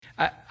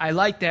I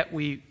like that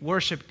we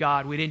worship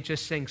God. We didn't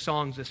just sing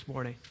songs this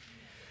morning.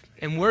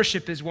 And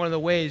worship is one of the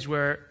ways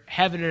where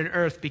heaven and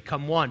earth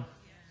become one.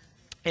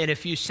 And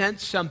if you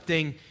sense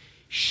something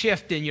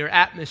shift in your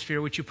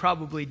atmosphere, which you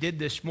probably did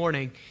this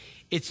morning,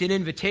 it's an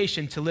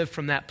invitation to live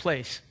from that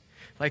place.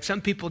 Like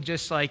some people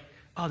just like,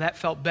 oh, that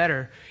felt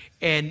better.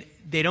 And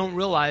they don't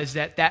realize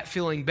that that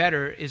feeling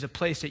better is a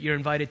place that you're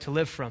invited to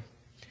live from.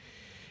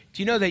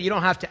 Do you know that you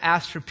don't have to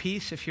ask for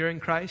peace if you're in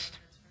Christ?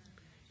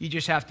 You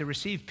just have to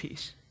receive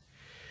peace.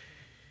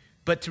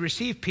 But to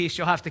receive peace,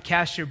 you'll have to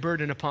cast your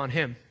burden upon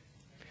him.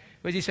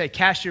 What does he say?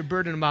 Cast your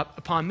burden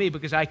upon me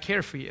because I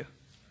care for you.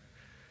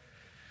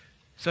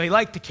 So he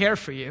liked to care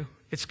for you.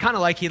 It's kind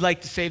of like he'd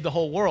like to save the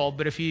whole world,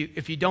 but if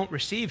you don't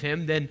receive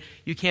him, then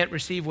you can't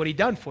receive what he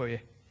done for you.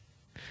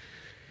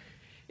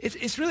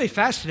 It's really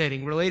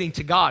fascinating relating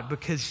to God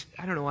because,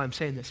 I don't know why I'm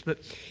saying this, but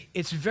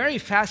it's very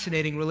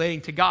fascinating relating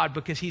to God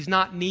because he's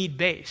not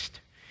need-based.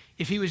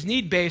 If he was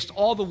need-based,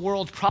 all the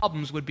world's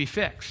problems would be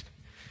fixed.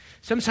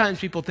 Sometimes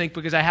people think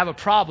because I have a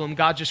problem,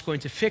 God's just going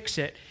to fix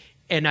it,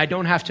 and I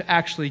don't have to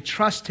actually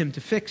trust him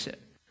to fix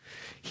it.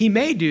 He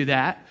may do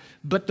that,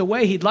 but the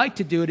way he'd like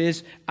to do it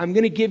is, I'm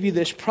going to give you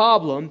this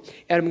problem,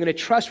 and I'm going to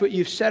trust what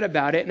you've said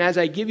about it, and as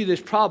I give you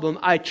this problem,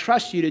 I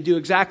trust you to do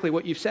exactly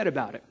what you've said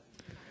about it.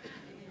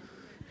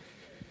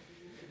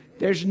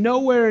 There's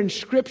nowhere in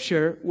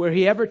Scripture where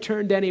he ever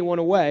turned anyone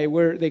away,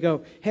 where they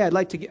go, hey, I'd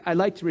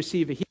like to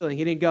receive a healing.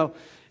 He didn't go,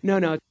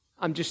 no,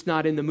 I'm just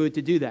not in the mood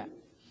to do that.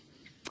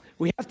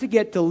 We have to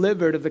get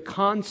delivered of the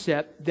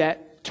concept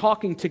that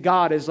talking to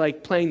God is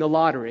like playing the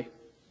lottery.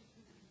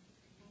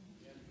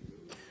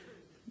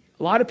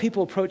 A lot of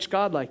people approach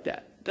God like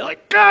that. They're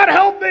like, God,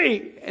 help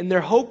me! And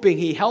they're hoping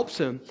he helps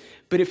them.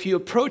 But if you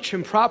approach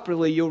him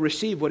properly, you'll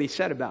receive what he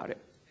said about it.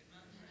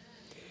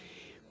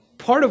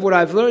 Part of what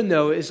I've learned,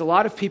 though, is a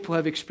lot of people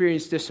have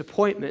experienced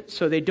disappointment,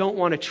 so they don't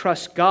want to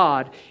trust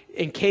God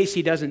in case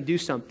he doesn't do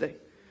something.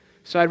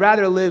 So I'd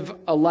rather live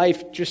a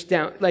life just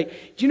down.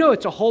 Like, do you know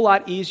it's a whole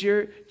lot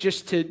easier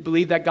just to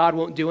believe that God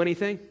won't do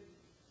anything?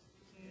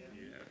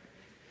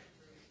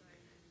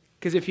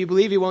 Because if you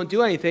believe he won't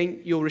do anything,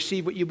 you'll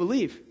receive what you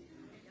believe.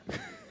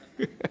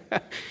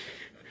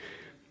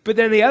 But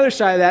then the other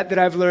side of that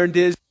I've learned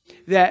is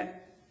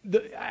that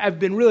I've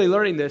been really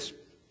learning this,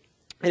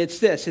 and it's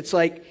this. It's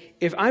like,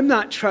 if I'm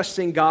not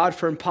trusting God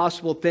for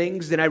impossible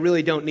things, then I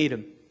really don't need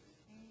him.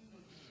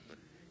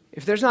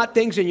 If there's not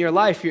things in your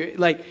life, you're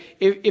like,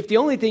 if the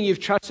only thing you've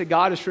trusted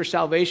God is for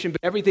salvation, but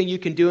everything you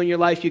can do in your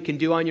life you can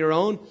do on your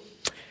own,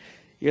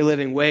 you're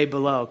living way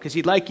below, because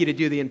he'd like you to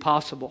do the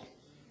impossible.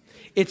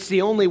 It's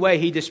the only way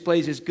he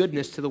displays his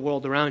goodness to the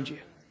world around you.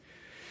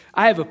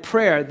 I have a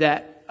prayer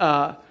that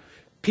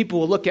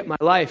people will look at my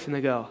life and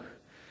they go,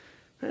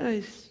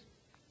 he's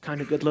kind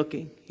of good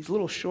looking. He's a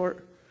little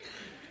short.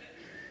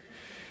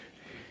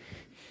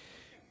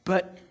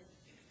 But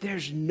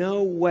there's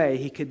no way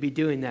he could be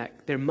doing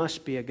that. There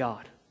must be a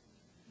God.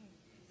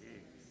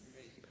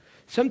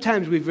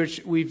 Sometimes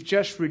we've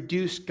just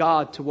reduced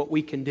God to what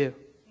we can do.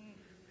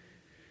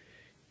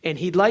 And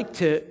he'd like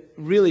to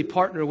really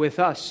partner with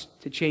us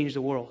to change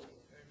the world.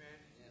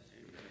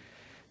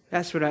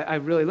 That's what I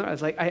really learned. I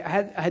was like, I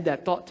had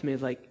that thought to me,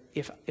 like,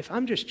 if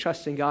I'm just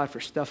trusting God for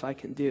stuff I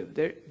can do,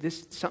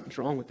 something's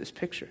wrong with this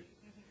picture.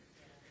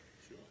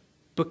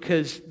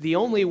 Because the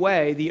only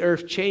way the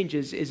earth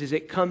changes is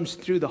it comes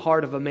through the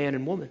heart of a man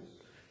and woman.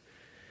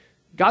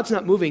 God's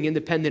not moving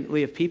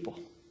independently of people.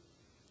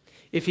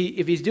 If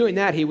he's doing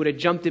that, he would have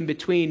jumped in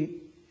between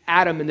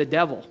Adam and the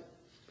devil.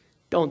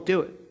 Don't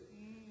do it.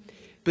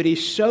 But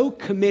he's so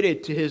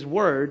committed to his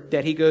word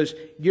that he goes,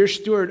 you're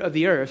steward of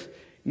the earth.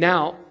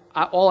 Now,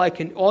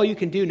 all you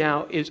can do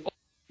now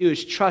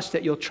is trust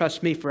that you'll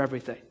trust me for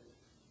everything.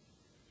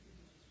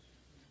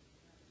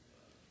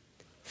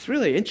 It's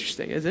really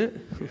interesting, isn't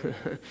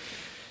it?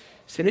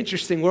 It's an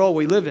interesting world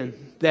we live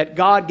in, that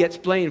God gets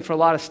blamed for a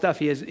lot of stuff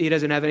he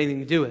doesn't have anything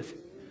to do with.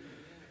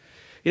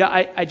 You know,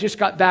 I just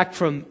got back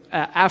from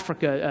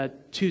Africa,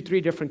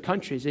 2-3 different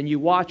countries, and you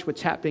watch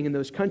what's happening in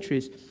those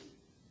countries,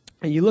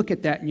 and you look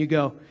at that and you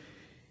go,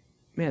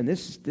 man,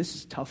 this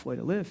is a tough way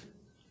to live.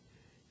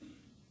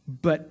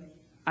 But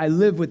I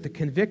live with the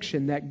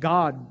conviction that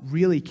God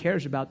really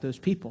cares about those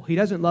people. He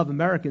doesn't love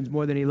Americans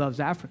more than he loves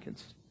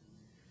Africans.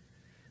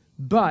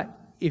 But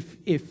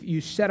if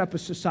you set up a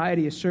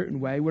society a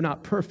certain way, we're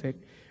not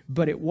perfect,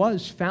 but it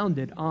was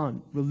founded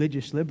on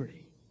religious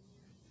liberty.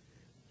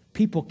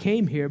 People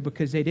came here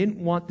because they didn't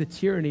want the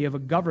tyranny of a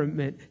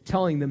government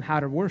telling them how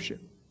to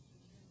worship.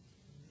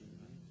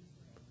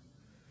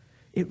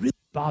 It really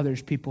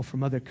bothers people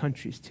from other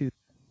countries too.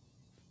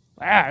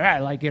 I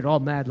like get all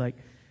mad, like,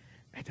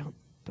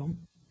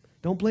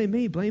 don't blame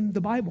me, blame the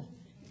Bible.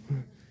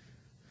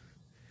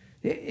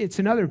 It's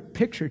another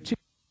picture too.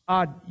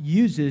 God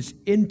uses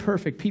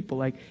imperfect people.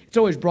 Like, it's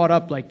always brought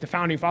up like the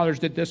founding fathers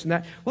did this and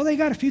that. Well, they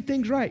got a few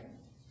things right.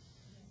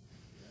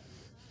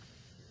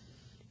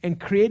 And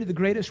created the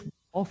greatest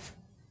wealth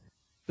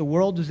the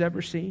world has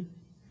ever seen.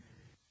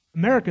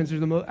 Americans are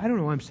the most, I don't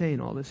know why I'm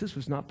saying all this. This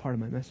was not part of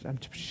my message. I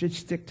should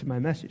stick to my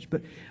message.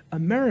 But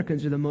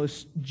Americans are the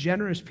most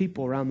generous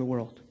people around the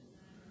world.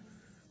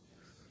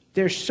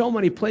 There's so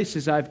many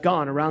places I've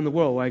gone around the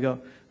world where I go,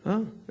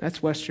 oh,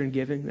 that's Western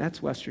giving,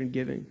 that's Western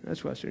giving,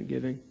 that's Western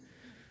giving.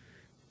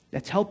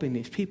 That's helping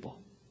these people.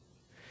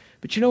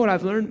 But you know what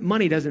I've learned?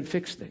 Money doesn't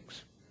fix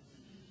things.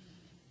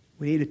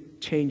 We need to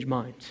change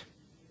minds.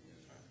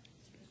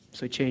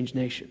 So change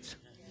nations.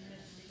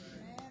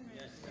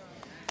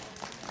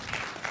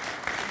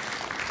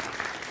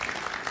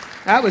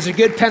 That was a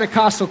good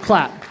Pentecostal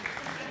clap.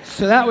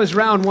 So that was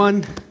round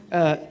one.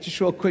 Just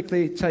real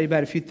quickly, tell you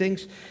about a few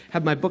things.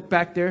 Have my book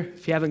back there.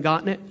 If you haven't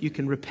gotten it, you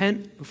can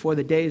repent before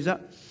the day is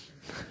up.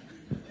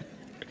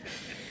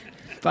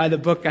 Buy the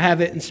book. I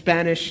have it in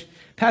Spanish.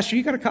 Pastor,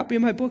 you got a copy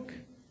of my book?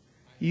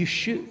 You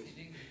should.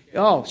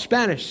 Oh,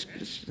 Spanish.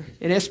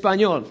 En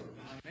español.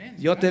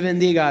 Yo te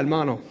bendiga,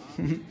 hermano.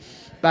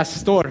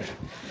 Pastor.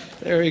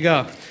 There we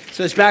go.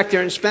 So it's back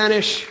there in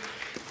Spanish.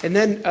 And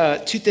then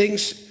two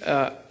things.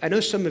 I know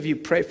some of you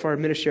pray for our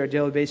ministry on a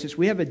daily basis.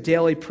 We have a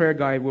daily prayer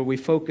guide where we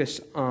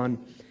focus on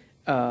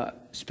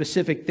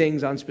specific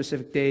things on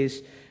specific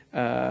days,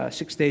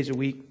 6 days a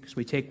week, because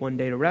we take one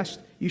day to rest.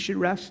 You should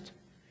rest.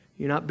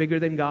 You're not bigger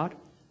than God.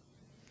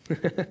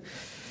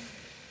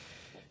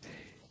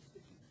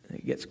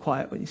 It gets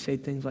quiet when you say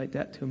things like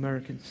that to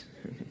Americans.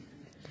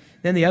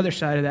 Then the other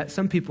side of that,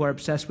 some people are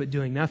obsessed with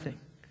doing nothing.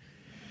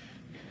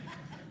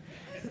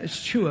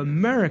 It's true.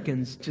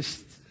 Americans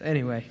just,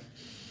 anyway.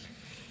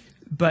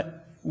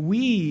 But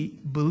we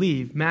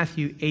believe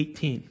Matthew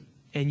 18,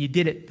 and you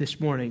did it this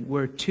morning,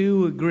 where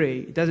two agree.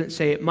 It doesn't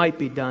say it might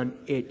be done.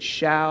 It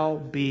shall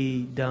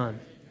be done.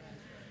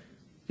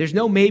 There's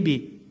no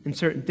maybe in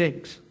certain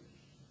things.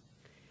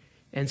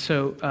 And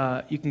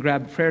so you can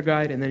grab a prayer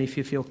guide, and then if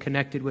you feel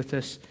connected with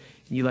us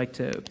and you like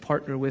to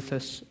partner with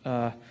us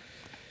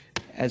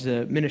as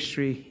a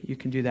ministry, you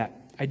can do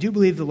that. I do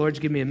believe the Lord's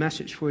given me a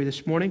message for you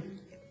this morning.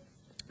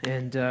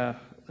 And let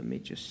me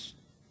just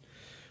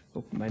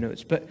open my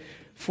notes. But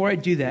before I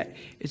do that,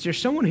 is there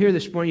someone here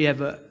this morning, you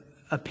have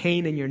a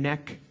pain in your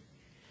neck?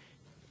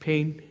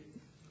 Pain?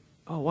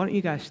 Oh, why don't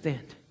you guys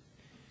stand?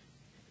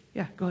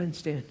 Yeah, go ahead and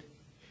stand.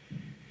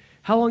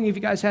 How long have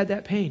you guys had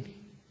that pain?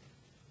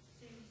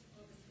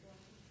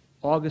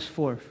 August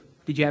 4th.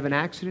 Did you have an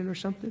accident or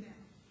something?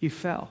 You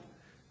fell.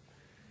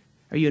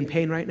 Are you in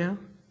pain right now?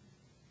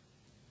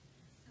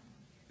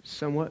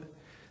 Somewhat.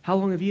 How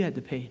long have you had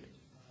the pain?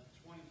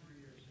 23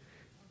 years.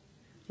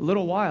 A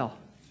little while.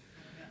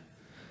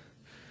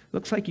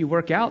 Looks like you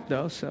work out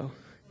though, so.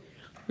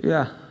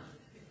 Yeah.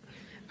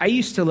 I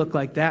used to look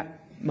like that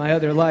my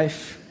other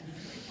life.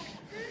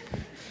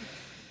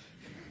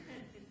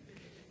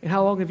 And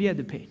how long have you had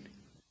the pain?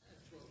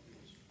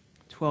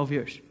 12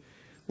 years.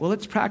 Well,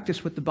 let's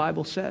practice what the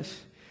Bible says.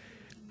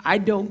 I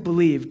don't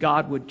believe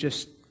God would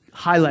just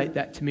highlight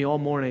that to me all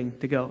morning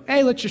to go,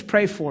 hey, let's just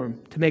pray for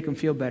them to make them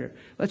feel better.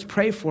 Let's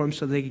pray for them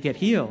so they can get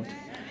healed.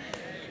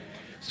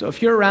 So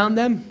if you're around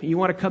them, and you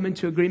want to come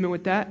into agreement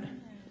with that,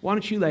 why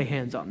don't you lay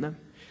hands on them?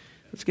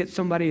 Let's get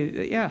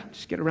somebody,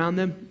 just get around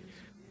them.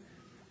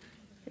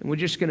 And we're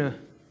just going to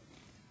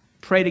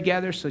pray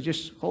together, so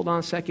just hold on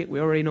a second. We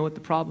already know what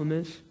the problem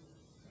is.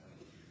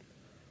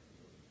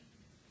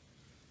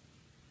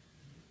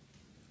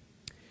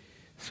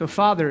 So,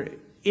 Father,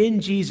 in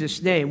Jesus'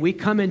 name, we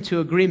come into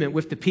agreement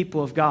with the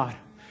people of God.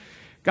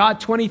 God,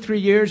 23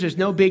 years is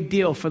no big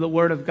deal for the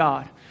Word of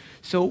God.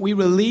 So we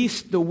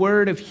release the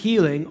word of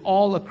healing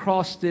all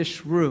across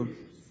this room.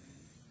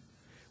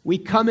 We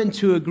come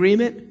into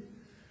agreement.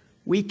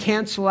 We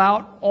cancel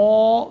out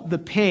all the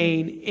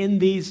pain in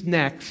these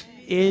necks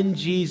in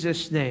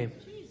Jesus' name.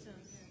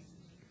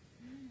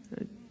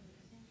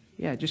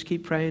 Yeah, just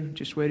keep praying.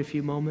 Just wait a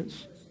few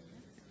moments.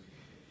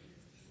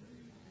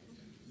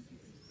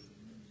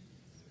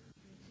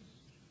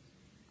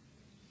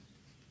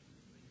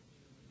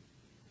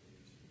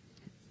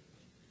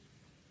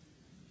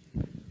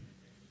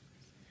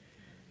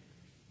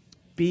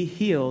 Be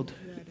healed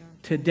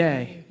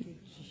today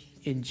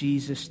in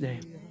Jesus'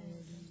 name.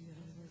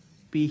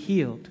 Be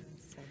healed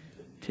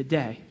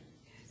today.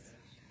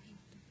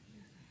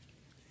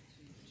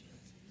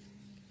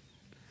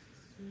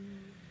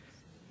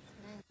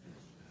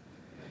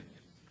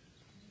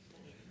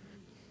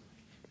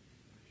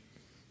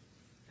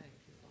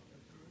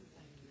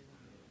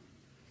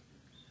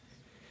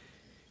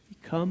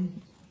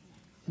 Come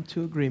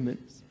into agreement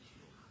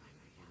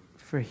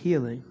for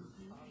healing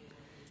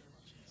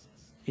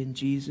in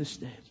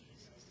Jesus' name.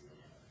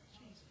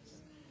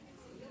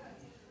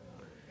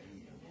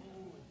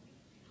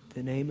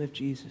 The name of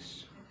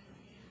Jesus.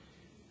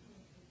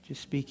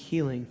 Just speak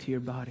healing to your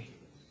body.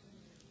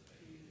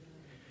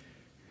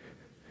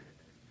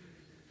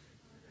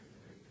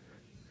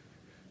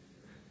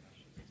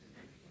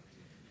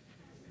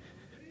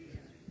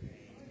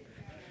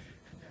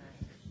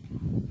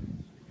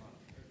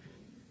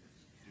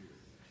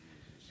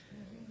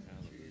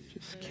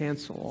 Just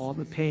cancel all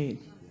the pain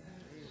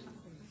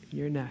in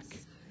your neck.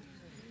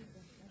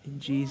 In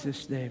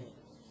Jesus' name.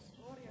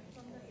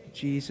 In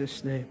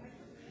Jesus' name.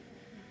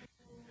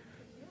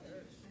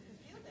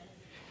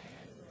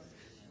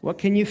 What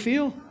can you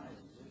feel?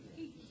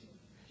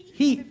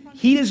 Heat.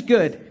 Heat is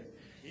good.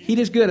 Heat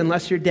is good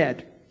unless you're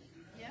dead.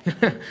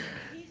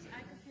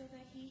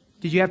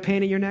 Did you have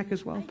pain in your neck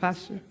as well,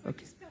 Pastor?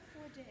 Okay. About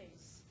 4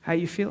 days. How are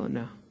you feeling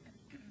now?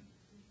 It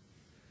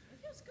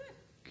feels good.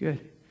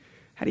 Good.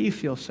 How do you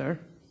feel, sir?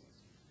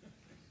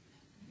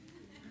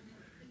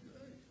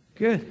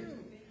 Good.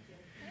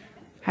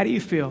 How do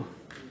you feel?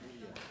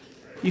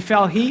 You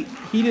felt heat?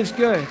 Heat is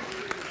good.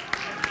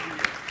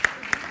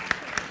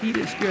 Heat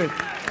is good.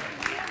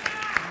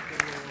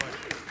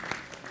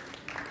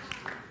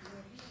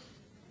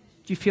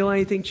 Do you feel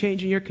anything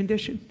change in your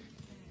condition?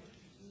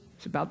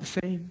 It's about the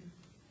same.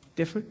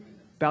 Different?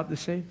 About the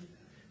same?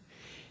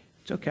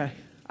 It's okay.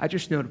 I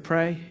just know to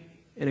pray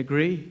and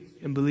agree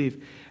and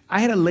believe. I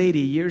had a lady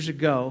years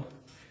ago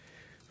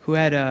who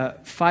had a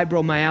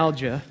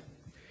fibromyalgia,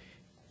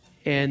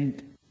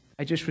 and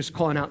I just was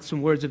calling out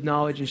some words of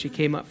knowledge, and she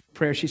came up for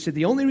prayer. She said,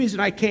 the only reason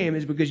I came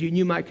is because you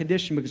knew my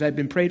condition, because I'd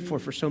been prayed for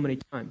so many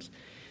times.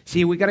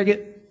 See, we got to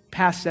get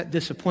past that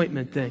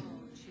disappointment thing.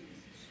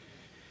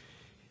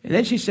 And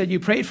then she said, you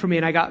prayed for me,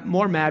 and I got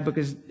more mad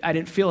because I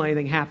didn't feel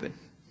anything happen.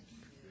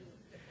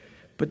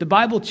 But the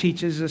Bible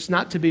teaches us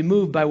not to be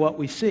moved by what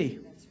we see,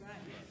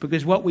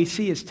 because what we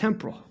see is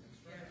temporal.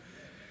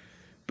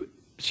 But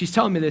she's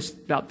telling me this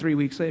about 3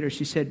 weeks later.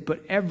 She said,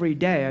 but every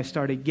day I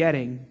started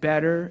getting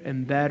better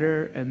and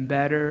better and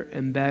better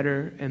and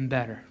better and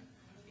better.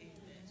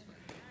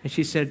 And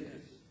she said,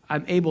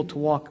 I'm able to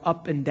walk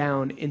up and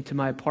down into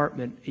my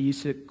apartment. It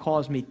used to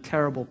cause me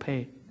terrible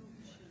pain.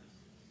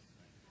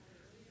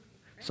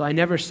 So I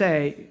never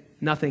say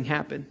nothing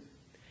happened.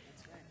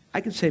 I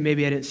can say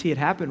maybe I didn't see it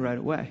happen right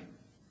away.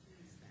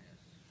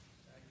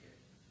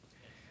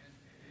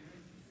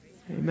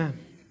 Amen.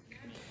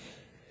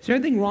 Is there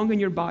anything wrong in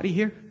your body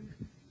here?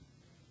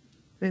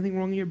 Anything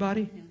wrong in your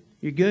body? No.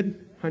 You're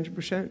good? 100%? A little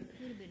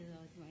bit of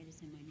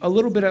arthritis in my knees. A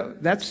little bit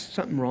of, that's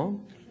something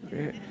wrong.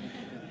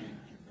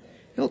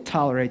 He'll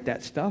tolerate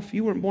that stuff.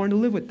 You weren't born to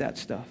live with that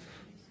stuff.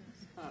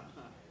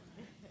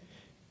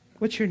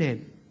 What's your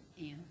name?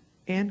 Ann.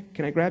 Ann,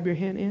 can I grab your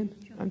hand, Ann?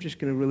 I'm just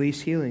going to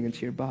release healing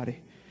into your body.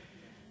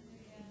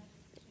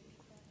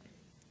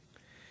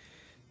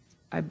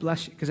 I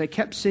bless you, because I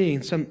kept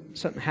seeing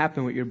something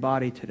happen with your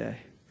body today.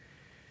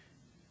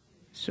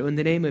 So in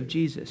the name of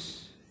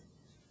Jesus,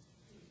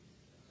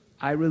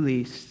 I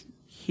release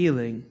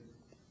healing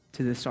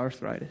to this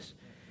arthritis.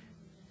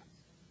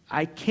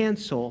 I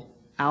cancel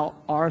out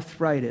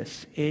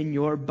arthritis in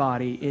your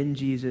body in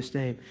Jesus'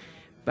 name.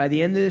 By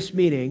the end of this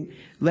meeting,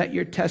 let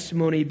your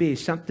testimony be,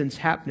 something's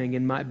happening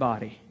in my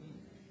body.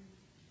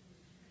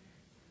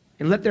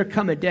 And let there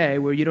come a day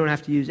where you don't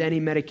have to use any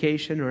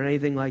medication or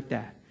anything like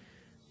that.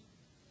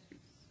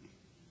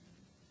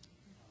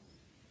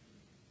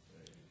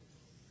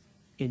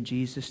 In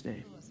Jesus'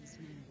 name.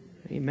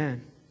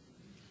 Amen.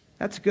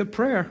 That's a good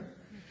prayer.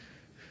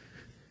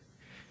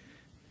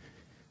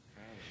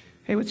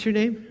 Hey, what's your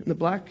name in the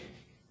black?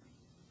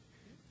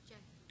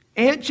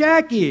 Aunt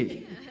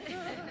Jackie.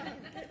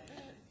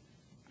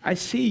 I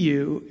see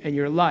you and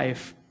your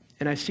life,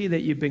 and I see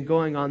that you've been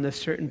going on this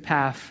certain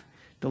path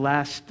the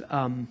last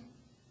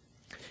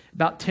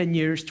about 10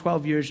 years,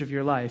 12 years of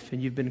your life,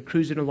 and you've been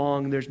cruising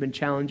along. There's been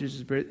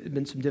challenges, there's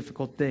been some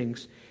difficult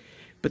things.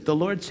 But the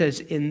Lord says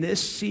in this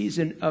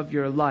season of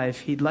your life,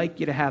 He'd like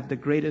you to have the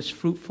greatest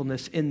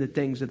fruitfulness in the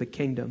things of the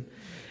kingdom.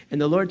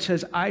 And the Lord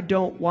says, I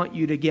don't want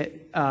you to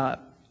get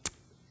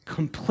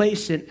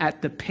complacent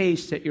at the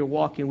pace that you're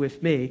walking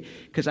with me,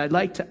 because I'd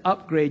like to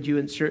upgrade you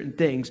in certain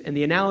things. And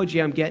the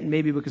analogy I'm getting,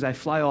 maybe because I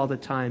fly all the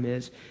time,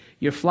 is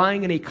you're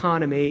flying an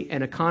economy,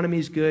 and economy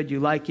is good, you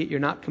like it, you're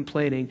not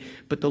complaining,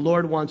 but the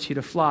Lord wants you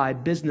to fly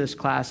business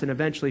class and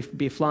eventually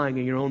be flying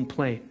in your own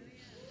plane.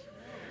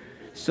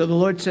 So the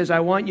Lord says, I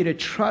want you to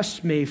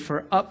trust me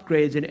for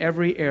upgrades in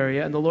every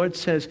area. And the Lord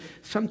says,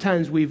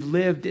 sometimes we've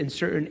lived in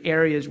certain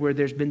areas where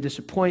there's been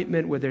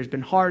disappointment, where there's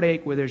been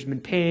heartache, where there's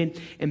been pain.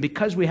 And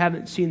because we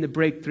haven't seen the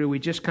breakthrough, we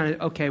just kind of,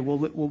 okay,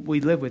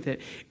 we live with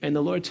it. And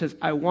the Lord says,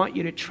 I want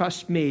you to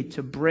trust me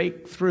to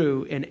break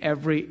through in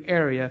every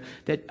area,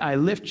 that I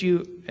lift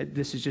you,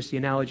 this is just the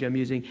analogy I'm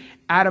using,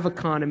 out of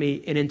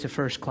economy and into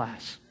first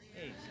class.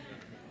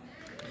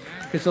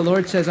 Because the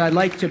Lord says, I'd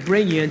like to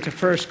bring you into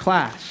first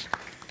class.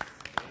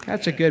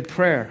 That's a good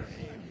prayer.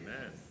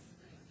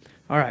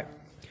 All right.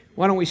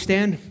 Why don't we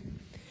stand?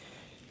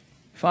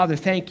 Father,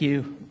 thank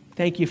you.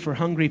 Thank you for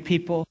hungry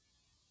people,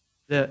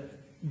 the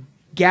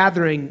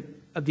gathering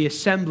of the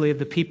assembly of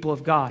the people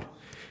of God.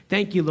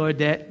 Thank you, Lord,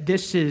 that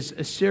this is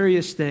a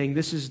serious thing.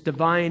 This is a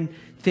divine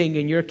thing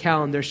in your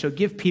calendar. So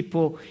give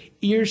people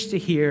ears to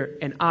hear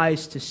and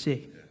eyes to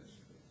see.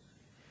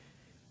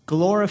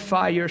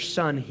 Glorify your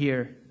Son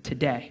here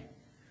today.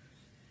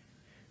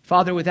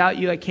 Father, without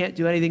you, I can't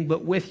do anything,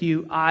 but with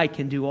you, I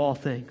can do all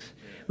things.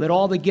 Let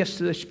all the gifts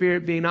of the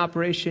Spirit be in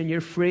operation. You're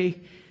free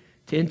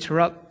to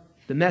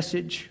interrupt the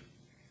message.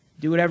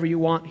 Do whatever you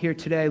want here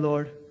today,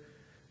 Lord.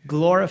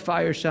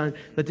 Glorify your Son.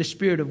 Let the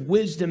spirit of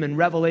wisdom and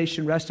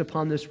revelation rest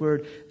upon this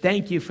word.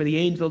 Thank you for the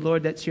angel of the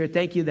Lord that's here.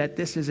 Thank you that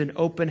this is an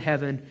open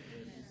heaven.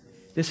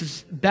 This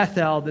is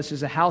Bethel. This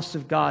is a house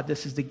of God.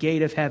 This is the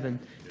gate of heaven,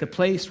 the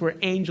place where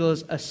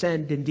angels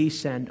ascend and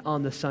descend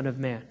on the Son of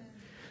Man.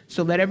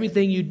 So let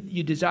everything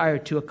you desire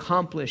to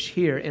accomplish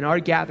here in our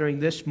gathering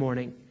this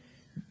morning,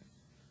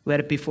 let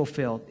it be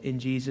fulfilled in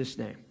Jesus'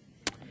 name.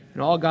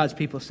 And all God's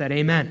people said,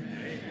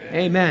 amen.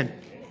 Amen.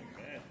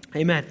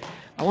 Amen.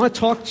 I want to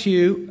talk to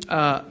you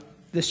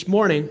this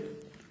morning.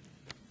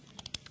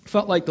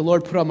 Felt like the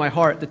Lord put on my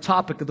heart the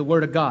topic of the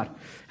Word of God.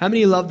 How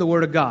many love the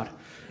Word of God?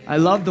 I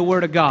love the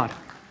Word of God.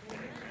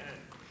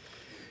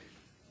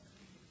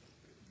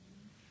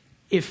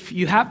 If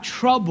you have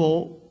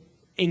trouble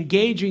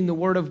engaging the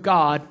Word of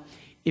God,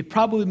 it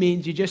probably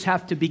means you just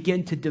have to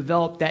begin to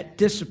develop that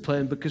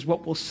discipline, because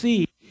what we'll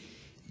see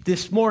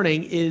this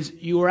morning is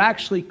you are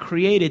actually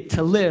created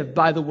to live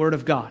by the Word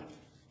of God.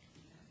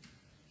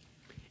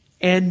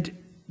 And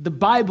the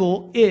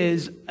Bible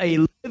is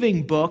a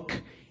living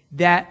book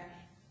that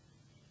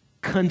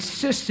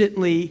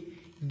consistently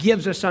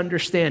gives us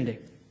understanding.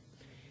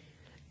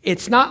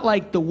 It's not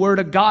like the Word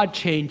of God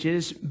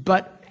changes,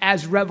 but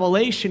as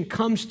revelation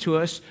comes to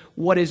us,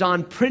 what is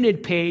on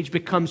printed page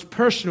becomes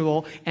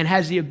personal and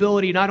has the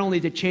ability not only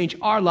to change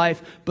our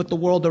life, but the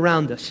world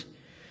around us.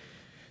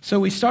 So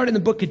we start in the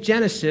book of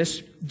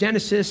Genesis.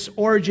 Genesis,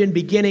 origin,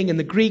 beginning in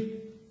the Greek.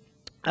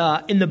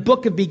 In the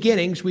book of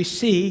beginnings, we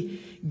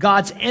see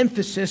God's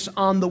emphasis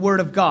on the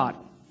Word of God.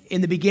 In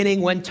the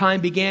beginning, when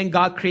time began,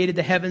 God created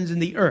the heavens and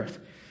the earth.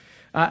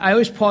 I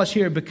always pause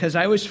here because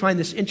I always find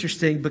this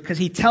interesting, because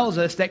he tells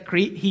us that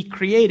he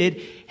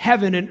created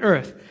heaven and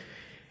earth.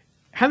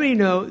 How many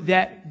know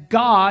that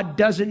God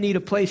doesn't need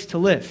a place to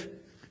live?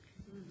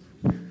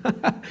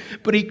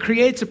 But he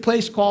creates a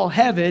place called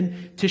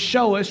heaven to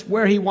show us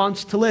where he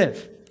wants to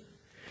live.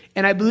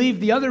 And I believe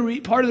the other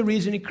part of the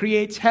reason he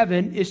creates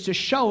heaven is to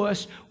show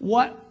us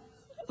what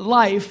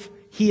life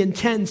he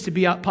intends to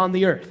be upon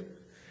the earth.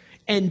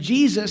 And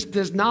Jesus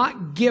does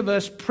not give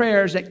us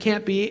prayers that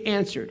can't be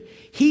answered.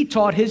 He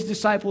taught his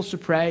disciples to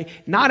pray,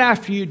 not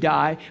after you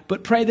die,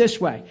 but pray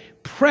this way.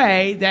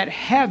 Pray that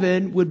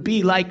heaven would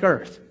be like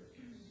earth.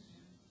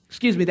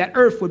 That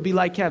earth would be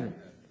like heaven.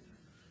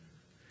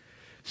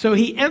 So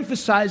he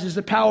emphasizes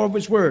the power of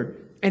his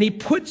word, and he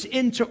puts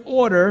into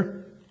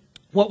order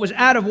what was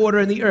out of order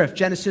in the earth.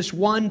 Genesis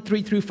 1,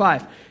 3 through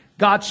 5.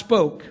 God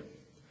spoke.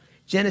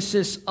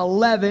 Genesis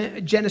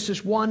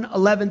 1,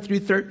 11 through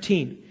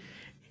 13.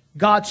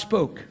 God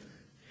spoke.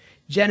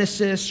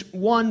 Genesis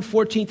 1,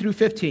 14 through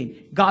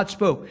 15. God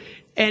spoke.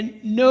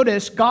 And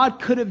notice, God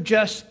could have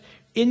just,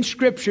 in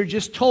Scripture,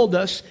 just told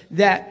us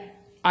that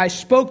I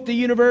spoke the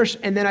universe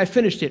and then I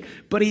finished it.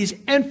 But he's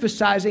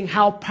emphasizing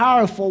how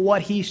powerful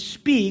what he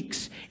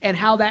speaks and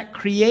how that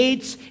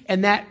creates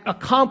and that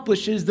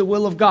accomplishes the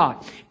will of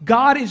God.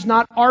 God is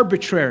not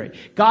arbitrary.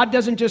 God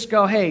doesn't just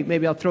go, hey,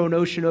 maybe I'll throw an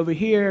ocean over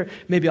here,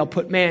 maybe I'll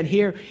put man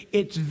here.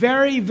 It's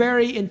very,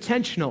 very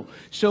intentional.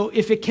 So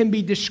if it can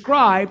be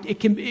described,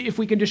 if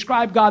we can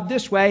describe God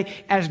this way,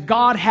 as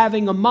God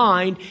having a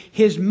mind,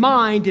 his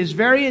mind is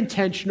very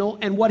intentional,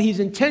 and what he's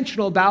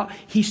intentional about,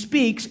 he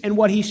speaks, and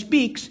what he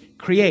speaks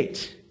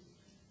creates.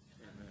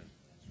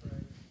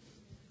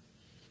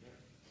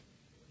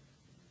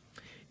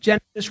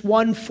 Genesis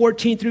 1,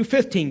 14 through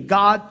 15.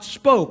 God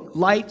spoke,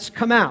 lights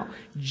come out.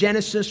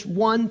 Genesis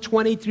 1,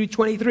 20 through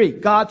 23.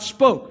 God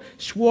spoke,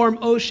 swarm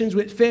oceans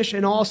with fish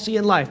and all sea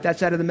and life.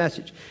 That's out of the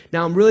Message.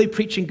 Now I'm really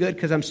preaching good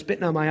because I'm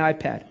spitting on my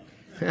iPad.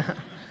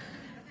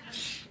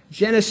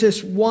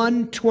 Genesis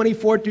 1,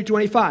 24 through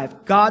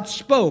 25. God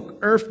spoke,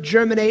 earth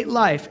germinate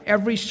life,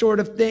 every sort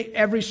of thing,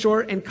 every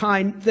sort and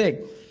kind thing.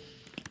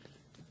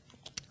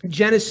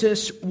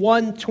 Genesis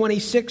 1,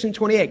 26 and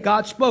 28.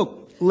 God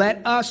spoke,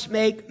 let us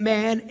make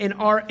man in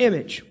our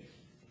image.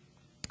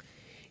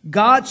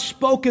 God's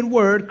spoken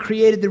word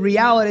created the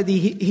reality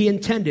that he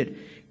intended.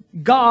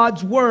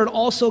 God's word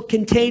also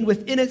contained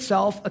within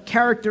itself a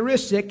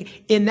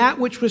characteristic in that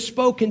which was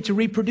spoken to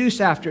reproduce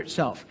after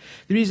itself.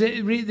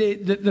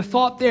 The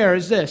thought there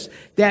is this,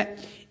 that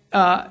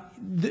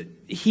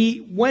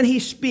when he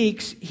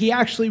speaks, he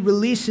actually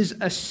releases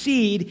a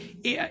seed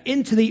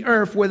into the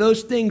earth where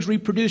those things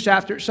reproduce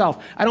after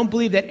itself. I don't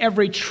believe that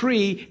every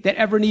tree that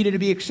ever needed to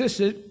be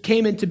existed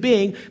came into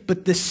being,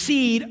 but the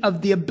seed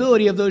of the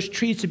ability of those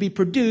trees to be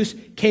produced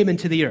came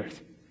into the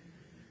earth.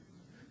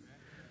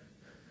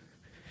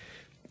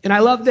 And I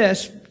love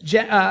this.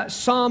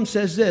 Psalm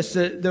says this.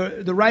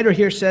 The writer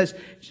here says,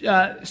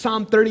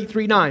 Psalm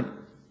 33:9.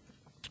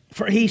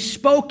 For he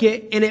spoke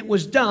it, and it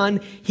was done.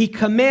 He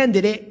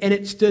commanded it, and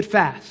it stood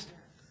fast.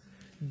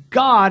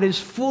 God is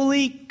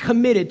fully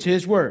committed to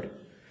his word.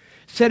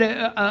 Said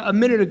a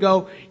minute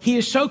ago, he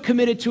is so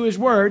committed to his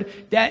word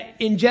that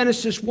in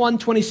Genesis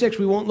 1:26,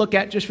 we won't look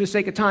at just for the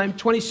sake of time,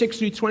 26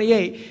 through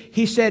 28,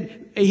 he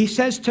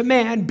says to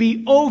man,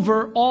 be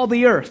over all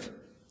the earth.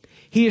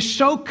 He is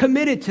so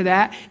committed to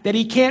that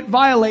he can't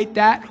violate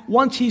that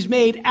once he's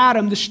made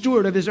Adam the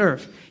steward of his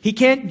earth. He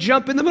can't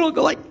jump in the middle and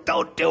go like,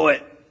 don't do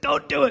it.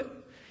 Don't do it.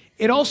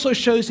 it also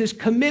shows his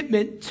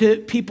commitment to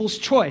people's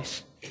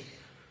choice.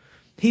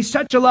 He's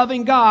such a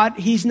loving God.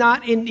 He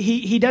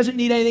doesn't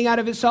need anything out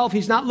of himself.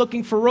 He's not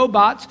looking for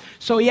robots.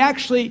 So he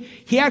actually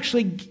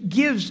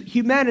gives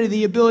humanity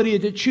the ability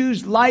to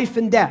choose life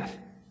and death.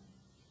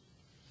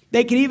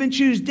 They can even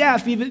choose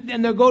death,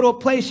 and they'll go to a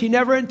place he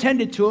never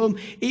intended to them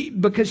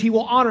because he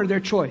will honor their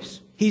choice.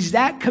 He's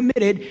that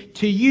committed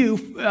to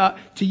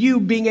you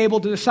being able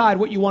to decide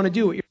what you want to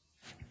do with your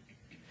life.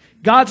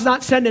 God's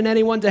not sending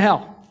anyone to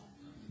hell.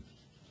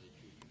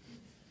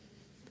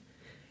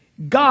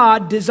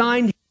 God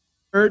designed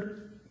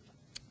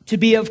to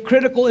be of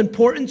critical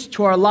importance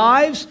to our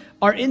lives,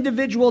 our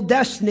individual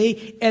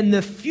destiny, and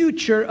the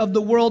future of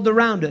the world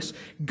around us.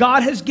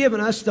 God has given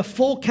us the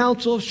full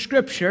counsel of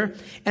Scripture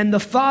and the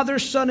Father,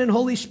 Son, and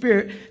Holy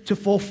Spirit to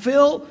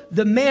fulfill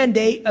the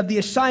mandate of the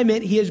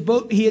assignment He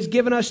has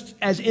given us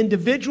as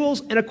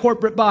individuals and a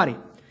corporate body.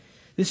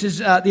 This is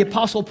the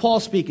Apostle Paul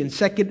speaking.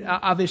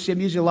 Obviously, I'm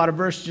using a lot of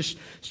verses just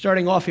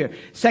starting off here.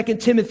 2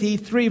 Timothy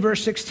 3,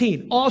 verse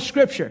 16. All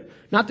Scripture,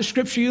 not the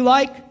Scripture you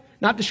like,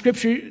 not the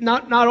Scripture,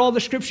 not all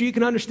the Scripture you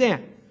can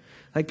understand.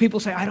 Like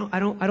people say, I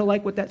don't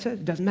like what that says.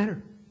 It doesn't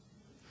matter.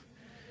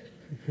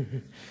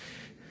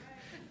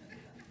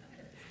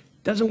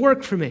 Doesn't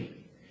work for me.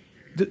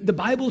 The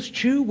Bible's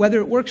true, whether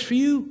it works for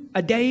you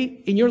a day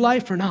in your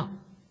life or not.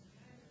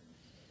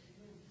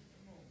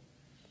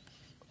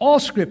 All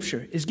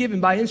Scripture is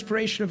given by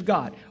inspiration of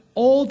God,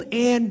 old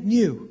and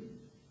new.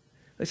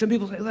 Like some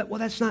people say, well,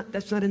 that's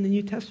not in the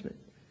New Testament.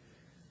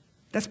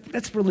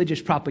 That's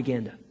religious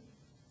propaganda.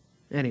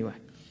 Anyway,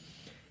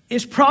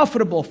 is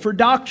profitable for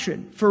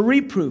doctrine, for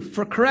reproof,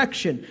 for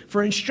correction,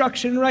 for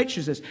instruction in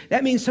righteousness.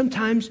 That means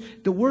sometimes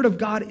the Word of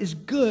God is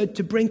good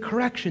to bring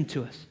correction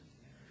to us.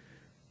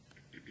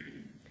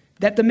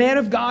 That the man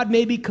of God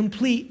may be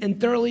complete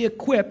and thoroughly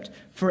equipped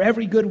for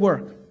every good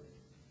work.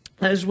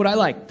 That is what I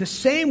like. The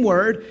same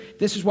word,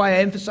 this is why I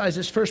emphasize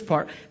this first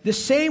part, the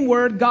same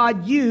word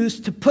God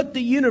used to put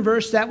the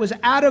universe that was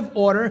out of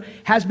order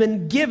has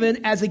been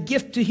given as a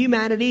gift to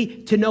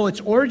humanity to know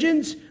its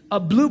origins, a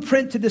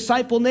blueprint to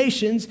disciple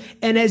nations,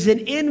 and as an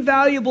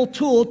invaluable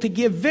tool to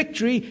give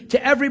victory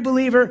to every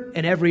believer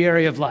in every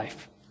area of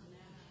life.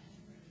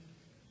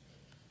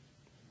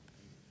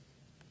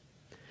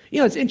 You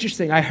know, it's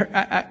interesting. I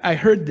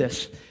heard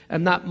this.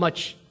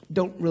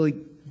 Don't really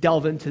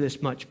delve into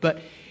this much, but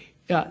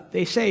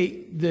they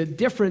say the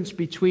difference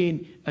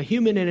between a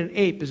human and an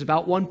ape is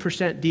about 1%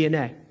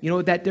 DNA. You know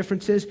what that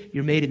difference is?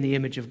 You're made in the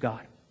image of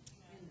God.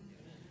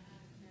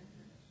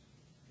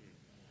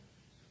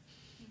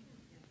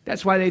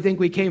 That's why they think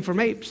we came from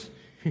apes.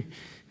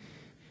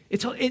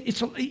 It's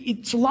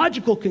a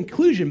logical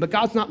conclusion, but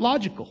God's not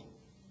logical.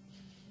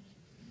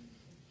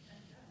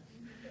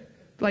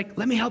 Like,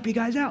 let me help you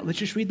guys out. Let's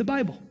just read the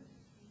Bible.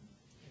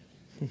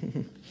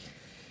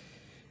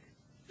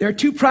 There are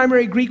two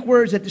primary Greek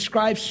words that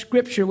describe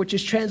Scripture, which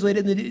is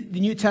translated in the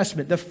New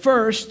Testament. The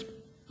first,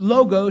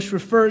 logos,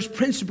 refers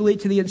principally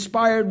to the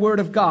inspired Word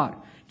of God.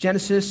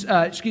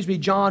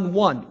 John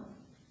 1.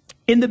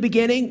 In the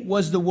beginning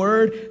was the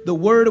Word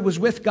was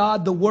with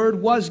God, the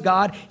Word was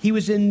God, He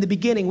was in the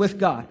beginning with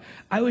God.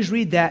 I always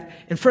read that,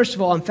 and first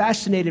of all, I'm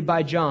fascinated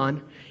by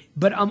John,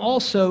 but I'm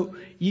also,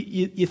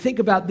 you think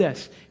about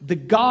this, the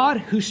God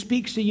who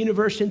speaks the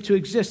universe into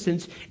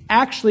existence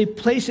actually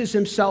places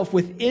Himself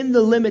within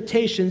the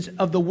limitations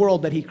of the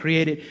world that He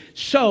created,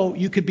 so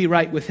you could be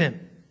right with Him.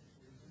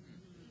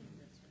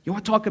 You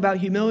want to talk about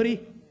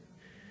humility?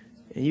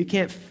 And you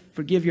can't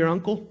forgive your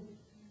uncle?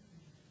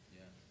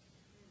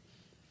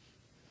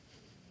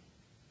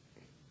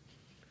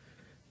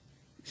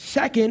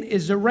 Second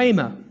is the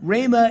Rhema.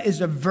 Rhema is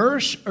a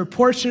verse or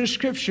portion of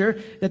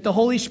Scripture that the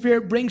Holy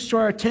Spirit brings to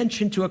our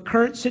attention to a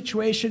current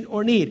situation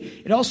or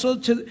need. It also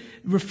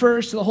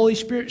refers to the Holy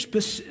Spirit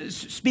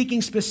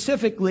speaking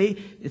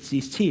specifically, it's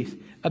these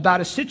teeth, about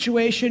a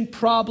situation,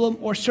 problem,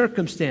 or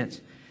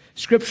circumstance.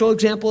 Scriptural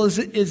example is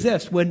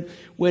this. When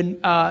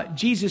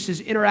Jesus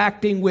is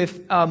interacting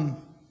with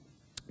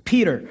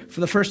Peter for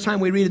the first time,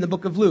 we read in the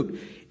book of Luke.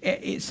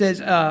 It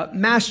says,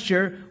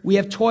 Master, we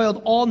have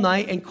toiled all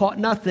night and caught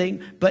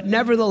nothing, but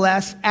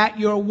nevertheless, at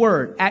your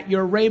word, at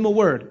your Rhema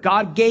word,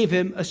 God gave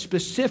him a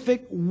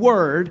specific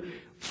word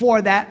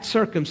for that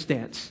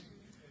circumstance.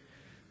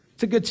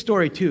 It's a good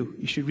story, too.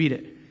 You should read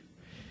it.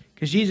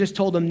 Because Jesus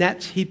told him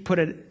nets, he put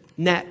a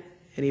net,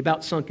 and he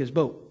about sunk his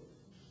boat.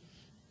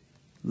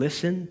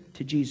 Listen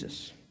to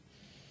Jesus.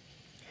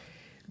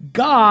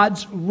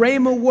 God's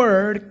Rhema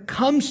word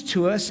comes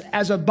to us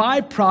as a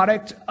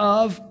byproduct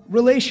of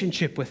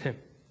relationship with Him.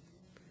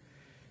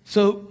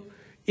 So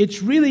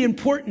it's really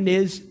important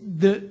is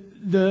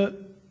the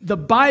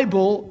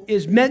Bible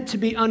is meant to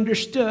be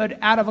understood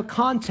out of a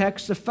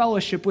context of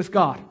fellowship with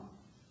God.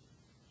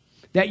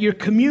 That you're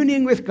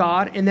communing with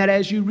God and that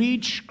as you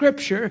read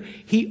Scripture,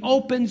 He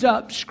opens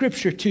up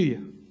Scripture to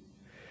you.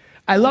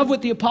 I love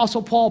what the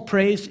Apostle Paul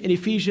prays in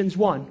Ephesians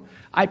 1.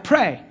 I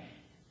pray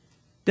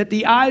that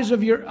the eyes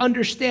of your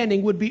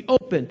understanding would be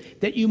open,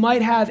 that you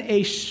might have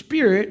a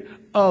spirit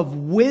of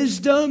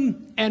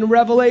wisdom and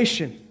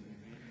revelation.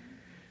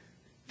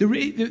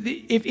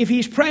 If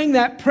he's praying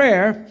that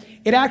prayer,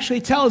 it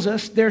actually tells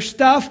us there's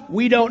stuff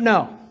we don't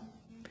know.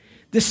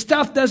 The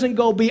stuff doesn't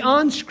go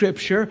beyond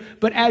Scripture,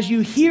 but as you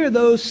hear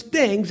those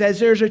things, as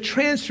there's a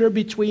transfer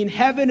between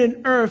heaven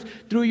and earth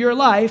through your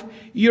life,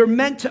 you're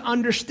meant to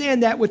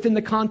understand that within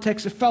the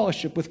context of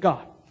fellowship with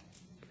God.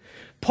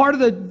 Part of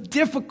the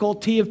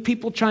difficulty of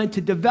people trying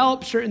to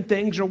develop certain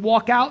things or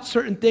walk out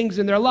certain things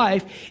in their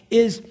life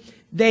is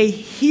they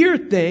hear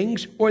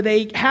things or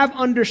they have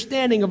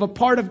understanding of a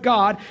part of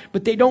God,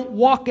 but they don't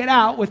walk it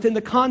out within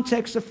the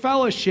context of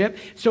fellowship,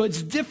 so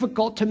it's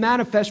difficult to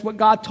manifest what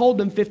God told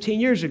them 15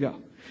 years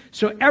ago.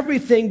 So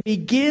everything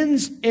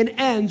begins and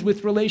ends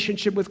with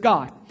relationship with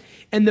God.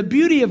 And the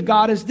beauty of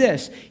God is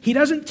this: He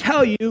doesn't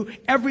tell you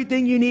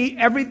everything you need,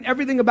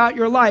 everything about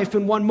your life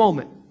in one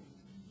moment.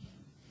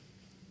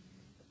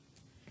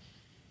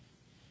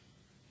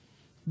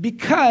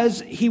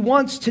 Because He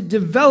wants to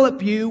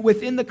develop you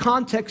within the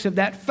context of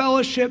that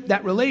fellowship,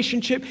 that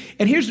relationship.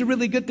 And here's the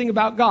really good thing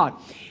about God.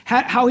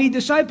 How He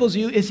disciples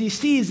you is He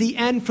sees the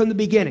end from the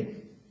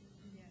beginning.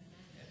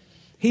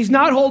 He's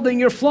not holding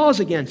your flaws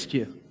against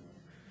you.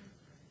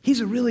 He's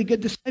a really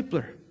good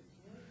discipler.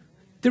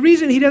 The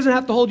reason He doesn't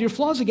have to hold your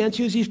flaws against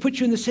you is He's put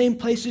you in the same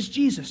place as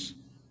Jesus.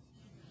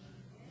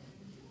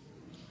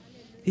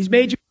 He's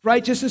made you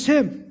righteous as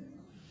Him.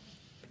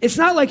 It's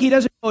not like He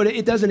doesn't know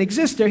it doesn't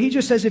exist there. He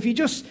just says, if you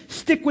just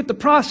stick with the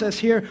process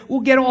here,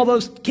 we'll get all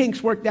those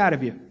kinks worked out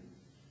of you.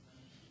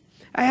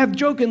 I have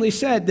jokingly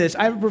said this.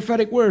 I have a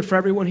prophetic word for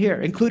everyone here,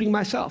 including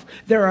myself.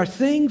 There are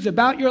things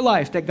about your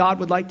life that God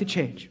would like to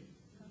change.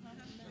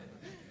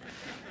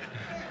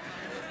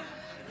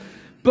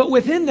 But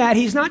within that,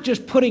 He's not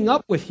just putting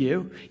up with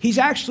you. He's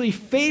actually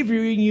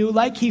favoring you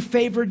like He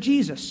favored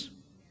Jesus.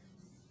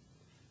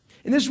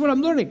 And this is what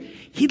I'm learning.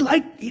 He'd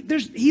like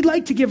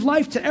to give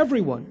life to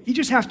everyone. You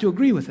just have to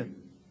agree with Him.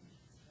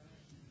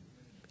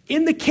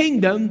 In the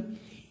kingdom,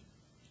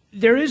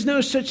 there is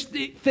no such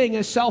thing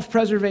as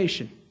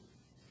self-preservation.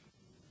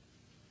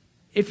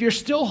 If you're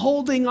still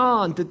holding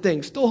on to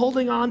things, still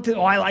holding on to,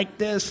 I like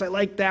this, I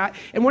like that.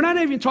 And we're not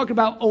even talking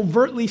about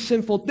overtly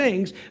sinful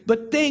things,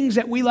 but things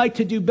that we like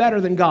to do better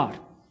than God.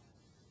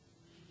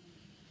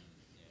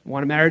 I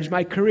want to manage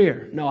my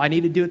career. No, I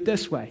need to do it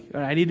this way.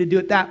 Or I need to do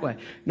it that way.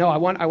 No, I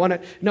want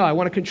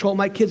to control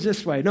my kids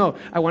this way. No,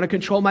 I want to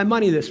control my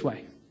money this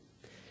way.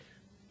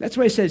 That's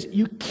why He says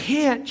you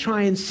can't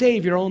try and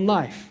save your own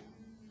life.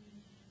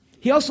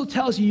 He also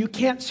tells you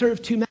can't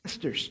serve two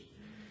masters.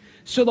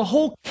 So the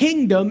whole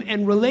kingdom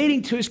and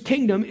relating to His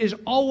kingdom is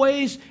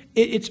always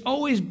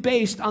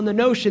based on the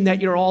notion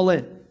that you're all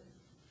in.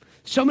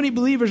 So many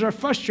believers are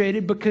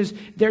frustrated because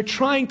they're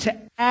trying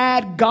to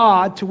add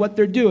God to what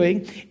they're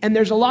doing, and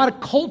there's a lot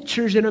of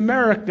cultures in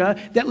America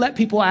that let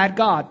people add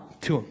God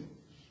to them.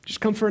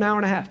 Just come for an hour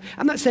and a half.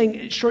 I'm not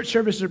saying short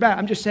services are bad.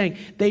 I'm just saying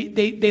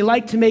they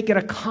like to make it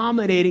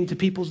accommodating to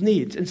people's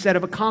needs instead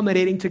of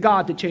accommodating to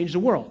God to change the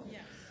world.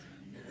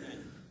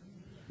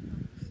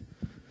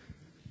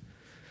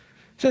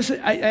 So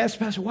I asked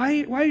the pastor,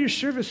 why are your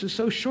services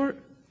so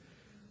short?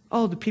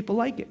 Oh, the people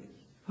like it.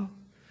 Oh,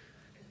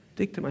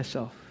 think to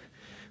myself,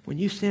 when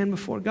you stand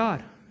before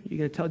God, you're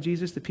going to tell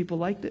Jesus the people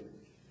liked it?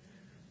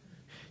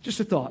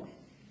 Just a thought.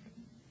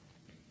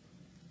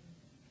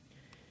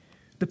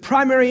 The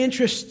primary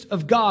interest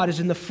of God is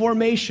in the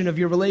formation of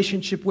your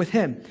relationship with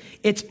Him.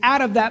 It's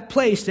out of that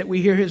place that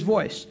we hear His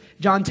voice.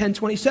 John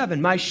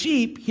 10:27, my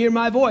sheep hear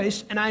my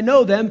voice, and I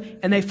know them,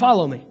 and they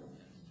follow me.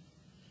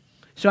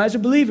 So as a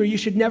believer, you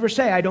should never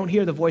say, I don't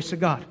hear the voice of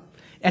God.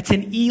 That's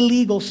an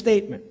illegal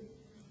statement.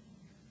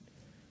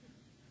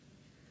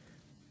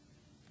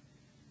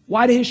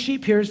 Why do His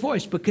sheep hear His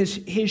voice? Because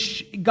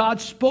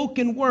God's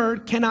spoken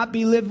word cannot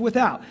be lived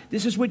without.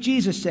 This is what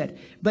Jesus said.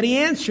 But He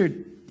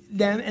answered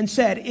them and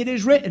said, it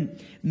is written,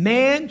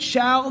 man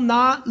shall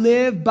not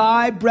live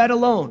by bread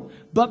alone,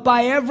 but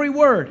by every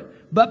word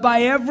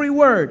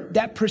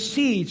that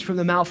proceeds from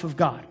the mouth of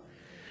God.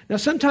 Now,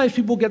 sometimes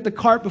people get the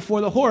cart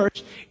before the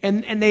horse,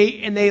 and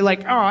they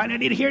like, oh, I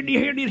need to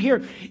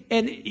hear.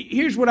 And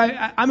here's what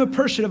I'm a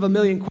person of a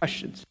million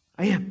questions.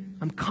 I am.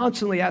 I'm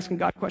constantly asking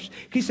God questions.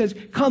 He says,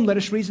 come, let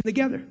us reason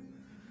together.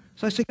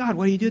 So I say, God,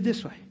 why do you do it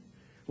this way?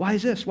 Why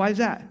is this? Why is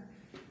that?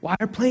 Why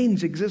are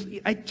planes exist?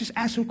 I just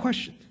ask Him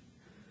questions.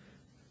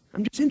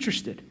 I'm just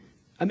interested.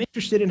 I'm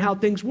interested in how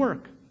things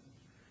work.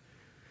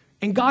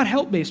 And God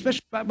helped me,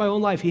 especially about my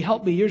own life. He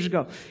helped me years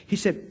ago. He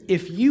said,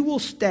 if you will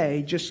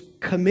stay just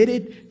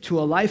committed to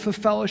a life of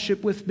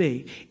fellowship with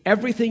me,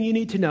 everything you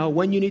need to know,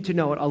 when you need to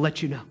know it, I'll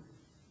let you know.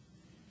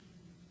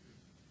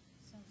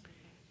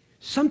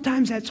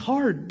 Sometimes that's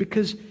hard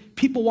because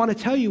people want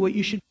to tell you what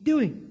you should be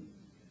doing.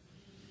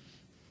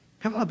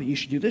 But you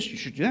should do this, you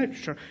should do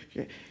that.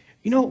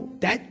 You know,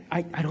 that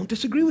I don't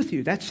disagree with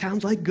you. That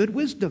sounds like good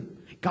wisdom.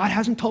 God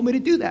hasn't told me to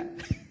do that.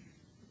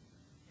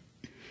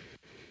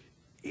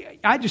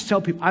 I just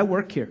tell people, I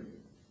work here.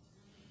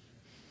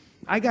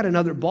 I got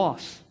another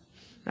boss.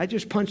 I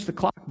just punch the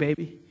clock,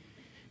 baby.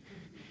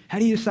 How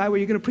do you decide where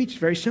you're going to preach? It's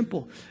very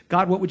simple.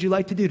 God, what would you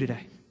like to do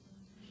today?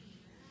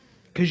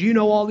 Because you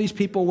know all these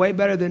people way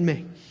better than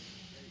me.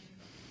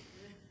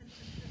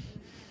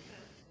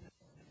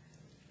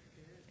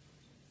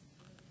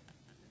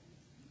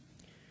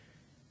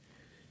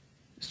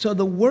 So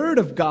the Word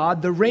of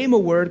God, the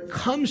Rhema word,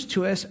 comes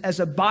to us as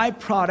a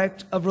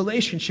byproduct of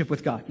relationship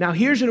with God. Now,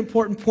 here's an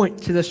important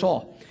point to this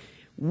all.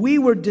 We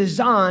were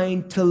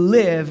designed to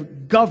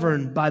live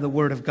governed by the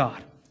Word of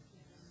God.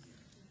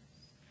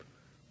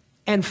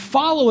 And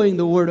following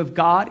the Word of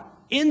God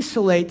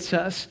insulates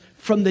us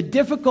from the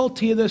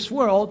difficulty of this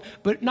world,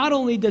 but not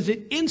only does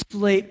it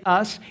insulate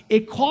us,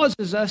 it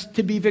causes us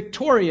to be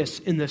victorious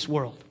in this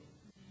world.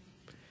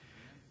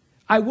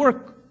 I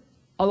work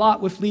a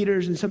lot with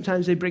leaders, and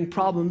sometimes they bring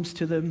problems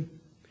to them.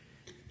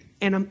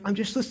 And I'm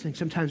just listening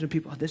sometimes when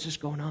people, oh, this is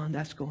going on,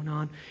 that's going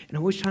on. And I'm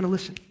always trying to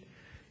listen.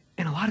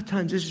 And a lot of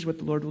times this is what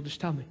the Lord will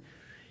just tell me.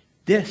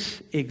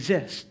 This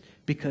exists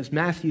because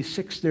Matthew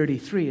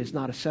 6:33 is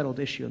not a settled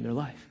issue in their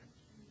life.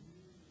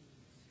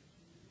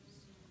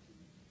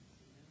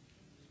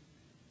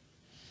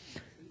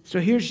 So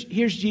here's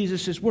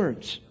Jesus'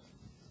 words.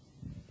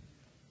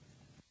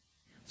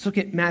 Let's look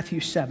at Matthew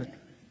 7.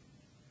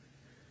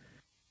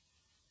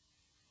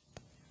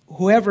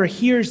 Whoever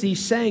hears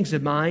these sayings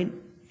of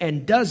mine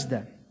and does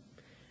them.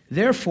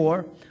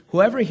 Therefore,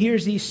 whoever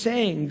hears these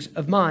sayings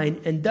of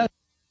mine and does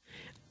them,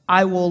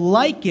 I will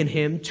liken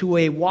him to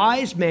a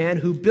wise man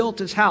who built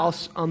his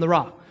house on the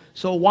rock.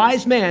 So a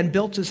wise man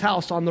built his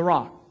house on the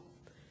rock.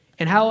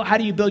 And how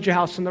do you build your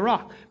house on the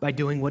rock? By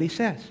doing what he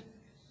says.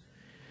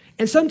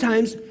 And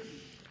sometimes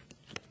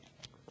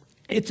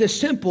it's as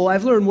simple,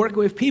 I've learned working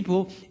with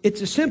people,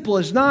 it's as simple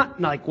as not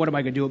like, what am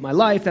I going to do with my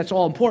life? That's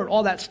all important,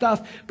 all that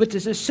stuff. But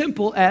it's as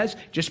simple as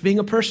just being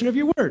a person of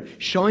your word,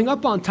 showing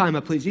up on time,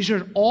 please. These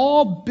are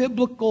all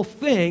biblical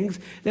things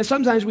that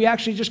sometimes we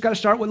actually just got to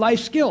start with life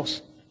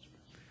skills.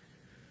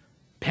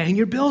 Paying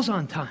your bills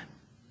on time,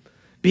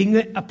 being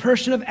a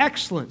person of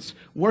excellence,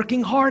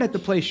 working hard at the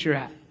place you're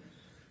at.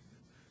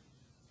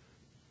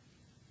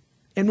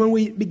 And when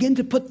we begin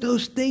to put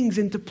those things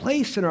into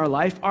place in our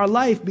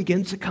life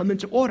begins to come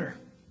into order.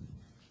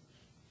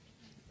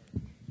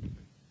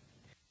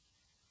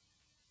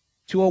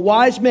 To a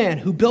wise man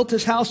who built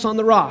his house on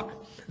the rock,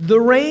 the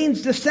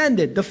rains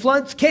descended, the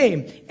floods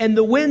came, and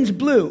the winds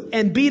blew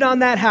and beat on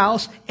that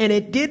house, and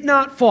it did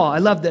not fall. I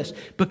love this,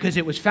 because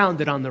it was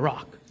founded on the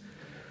rock.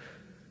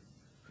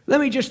 Let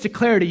me just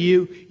declare to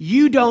you,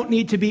 you don't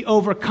need to be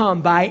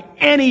overcome by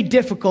any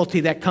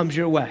difficulty that comes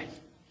your way.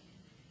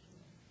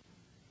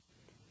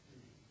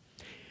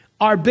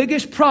 Our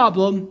biggest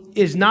problem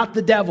is not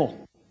the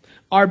devil.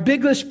 Our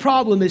biggest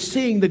problem is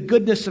seeing the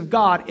goodness of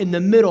God in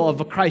the middle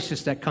of a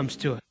crisis that comes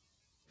to us.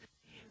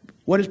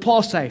 What does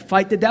Paul say?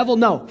 Fight the devil?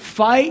 No.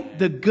 Fight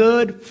the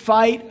good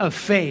fight of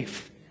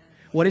faith.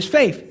 What is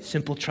faith?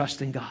 Simple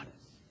trust in God.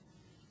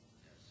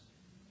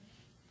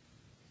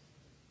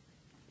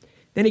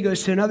 Then he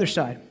goes to another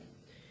side.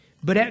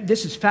 But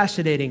this is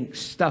fascinating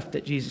stuff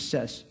that Jesus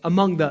says.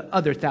 Among the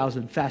other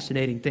 1,000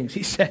 fascinating things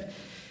he said.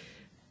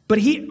 But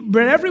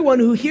everyone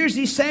who hears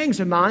these sayings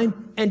of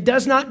mine and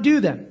does not do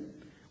them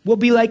will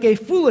be like a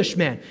foolish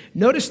man.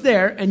 Notice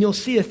there, and you'll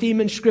see a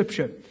theme in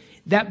Scripture,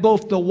 that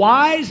both the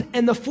wise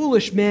and the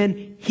foolish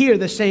men hear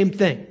the same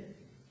thing.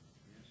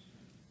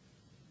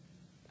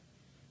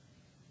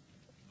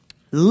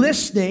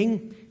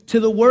 Listening to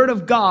the Word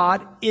of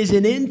God is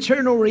an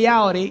internal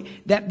reality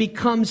that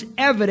becomes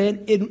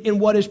evident in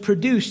what is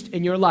produced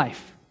in your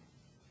life.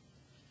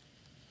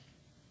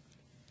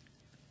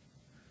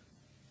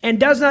 And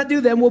does not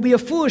do them will be a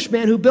foolish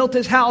man who built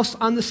his house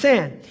on the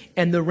sand.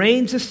 And the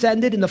rains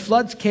ascended, and the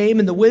floods came,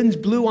 and the winds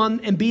blew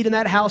on and beat in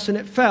that house, and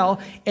it fell.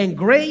 And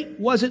great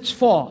was its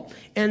fall.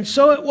 And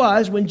so it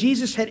was, when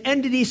Jesus had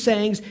ended these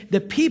sayings,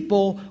 the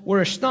people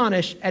were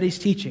astonished at his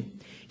teaching.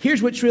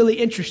 Here's what's really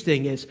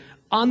interesting is,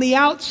 on the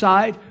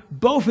outside,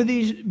 both of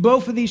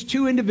these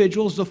two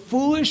individuals, the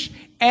foolish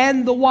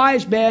and the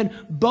wise man,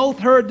 both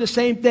heard the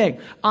same thing.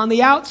 On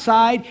the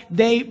outside,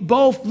 they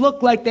both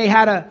looked like they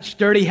had a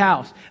sturdy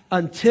house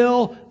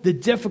until the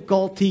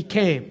difficulty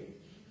came.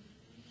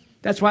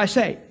 That's why I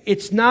say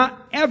it's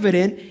not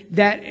evident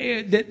that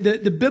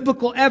the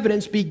biblical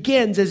evidence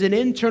begins as an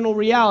internal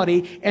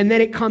reality and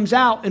then it comes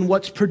out in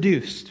what's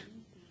produced.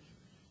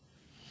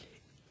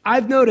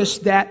 I've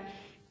noticed that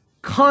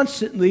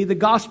constantly the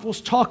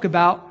Gospels talk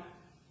about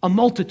a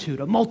multitude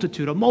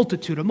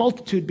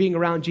being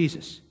around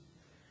Jesus.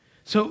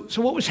 So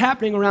what was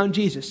happening around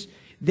Jesus?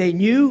 They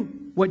knew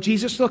what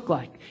Jesus looked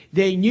like.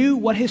 They knew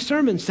what his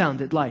sermon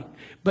sounded like.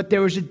 But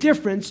there was a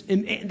difference,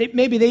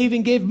 maybe they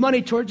even gave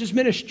money towards his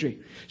ministry.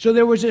 So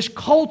there was this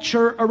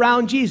culture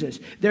around Jesus.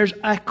 There's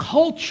a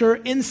culture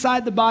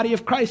inside the body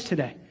of Christ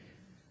today.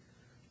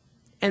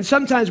 And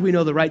sometimes we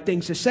know the right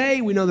things to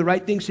say, we know the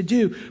right things to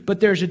do, but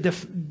there's a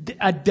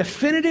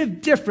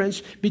definitive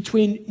difference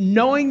between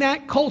knowing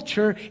that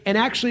culture and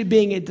actually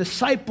being a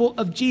disciple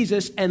of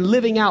Jesus and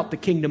living out the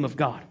kingdom of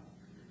God.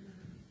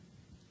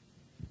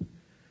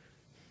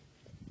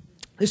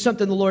 This is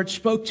something the Lord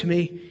spoke to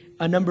me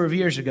a number of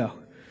years ago.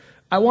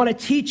 I want to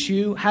teach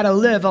you how to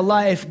live a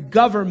life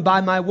governed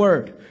by my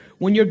word.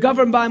 When you're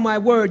governed by my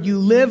word, you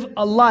live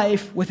a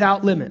life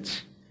without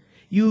limits.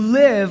 You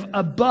live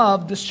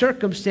above the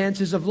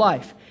circumstances of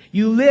life.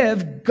 You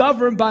live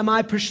governed by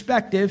my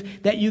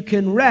perspective that you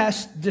can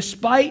rest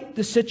despite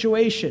the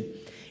situation.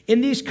 In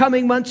these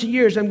coming months and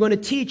years, I'm going to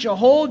teach a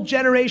whole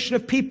generation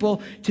of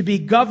people to be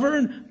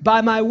governed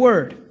by my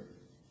word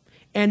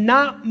and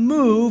not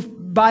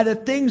move by the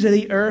things of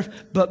the earth,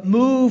 but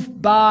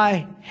move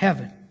by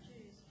heaven.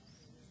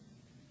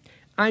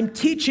 I'm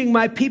teaching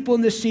my people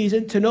in this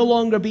season to no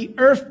longer be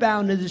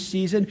earthbound in this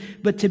season,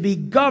 but to be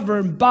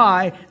governed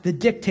by the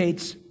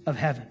dictates of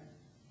heaven.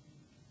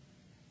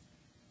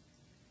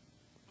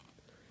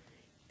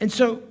 And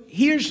so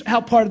here's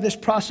how part of this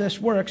process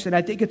works, and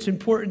I think it's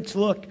important to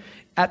look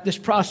at this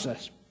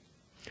process.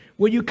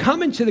 When you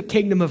come into the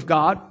kingdom of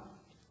God,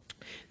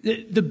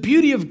 the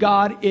beauty of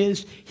God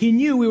is he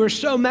knew we were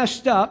so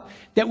messed up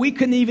that we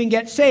couldn't even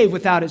get saved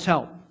without his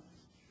help.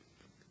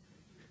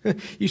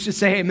 You should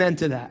say amen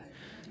to that.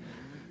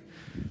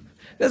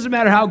 Doesn't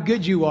matter how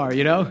good you are,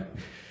 you know.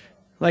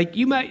 Like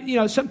you might, you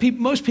know,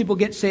 most people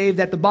get saved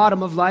at the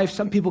bottom of life.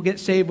 Some people get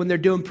saved when they're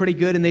doing pretty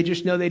good and they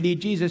just know they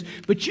need Jesus.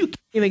 But you can't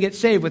even get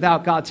saved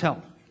without God's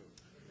help.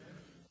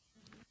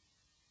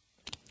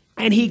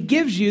 And he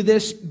gives you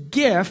this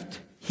gift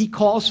he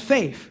calls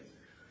faith.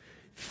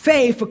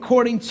 Faith,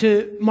 according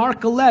to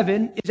Mark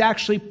 11, is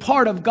actually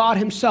part of God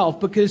himself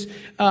because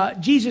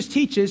Jesus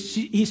teaches,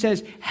 he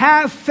says,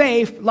 have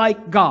faith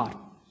like God.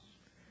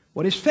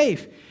 What is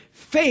faith?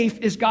 Faith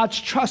is God's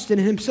trust in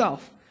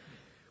himself.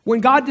 When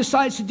God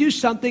decides to do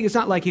something, it's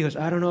not like he goes,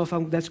 I don't know if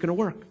that's going to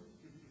work.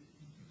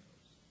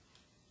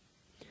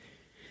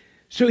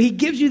 So he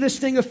gives you this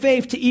thing of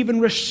faith to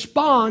even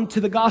respond to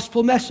the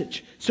gospel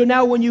message. So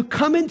now when you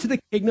come into the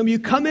kingdom, you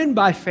come in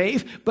by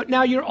faith, but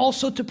now you're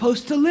also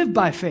supposed to live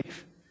by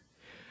faith.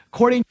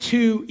 According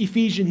to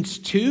Ephesians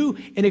 2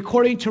 and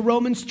according to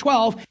Romans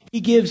 12, he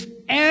gives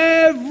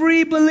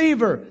every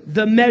believer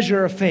the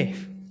measure of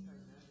faith.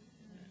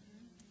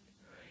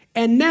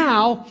 And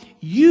now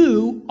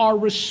you are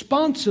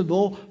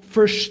responsible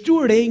for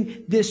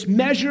stewarding this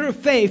measure of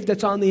faith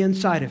that's on the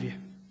inside of you.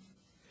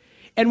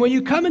 And when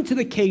you come into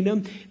the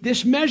kingdom,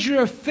 this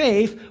measure of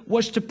faith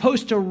was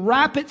supposed to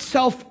wrap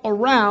itself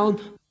around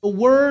the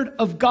word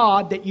of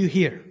God that you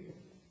hear.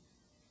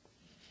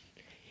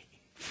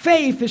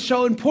 Faith is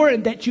so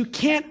important that you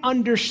can't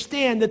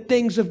understand the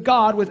things of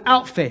God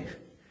without faith.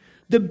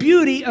 The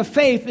beauty of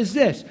faith is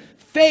this.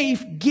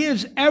 Faith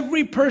gives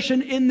every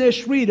person in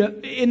this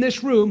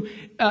room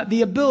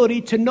the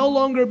ability to no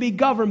longer be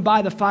governed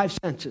by the five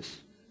senses.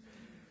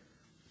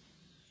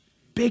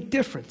 Big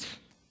difference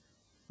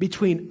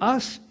between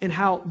us and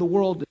how the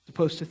world is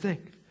supposed to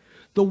think.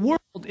 The world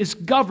is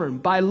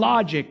governed by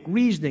logic,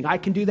 reasoning. I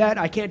can do that,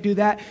 I can't do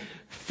that.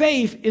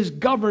 Faith is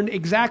governed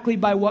exactly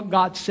by what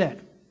God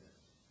said.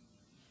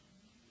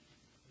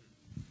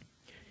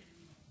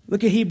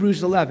 Look at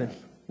Hebrews 11.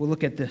 We'll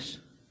look at this.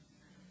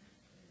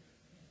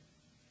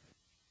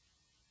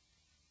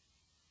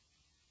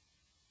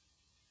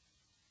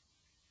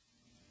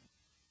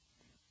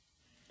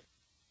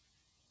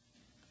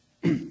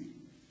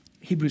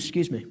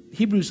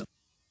 Hebrews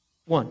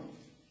 1.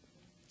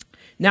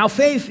 Now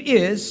faith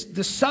is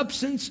the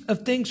substance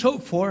of things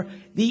hoped for,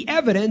 the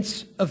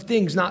evidence of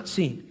things not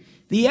seen.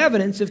 The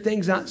evidence of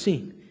things not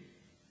seen.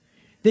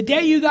 The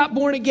day you got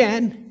born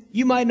again,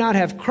 you might not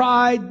have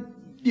cried,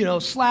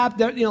 slapped,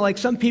 like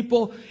some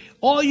people.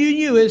 All you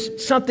knew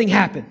is something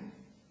happened.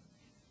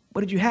 What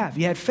did you have?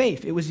 You had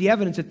faith. It was the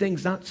evidence of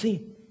things not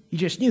seen. You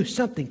just knew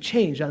something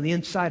changed on the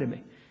inside of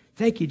me.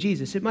 Thank you,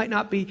 Jesus. It might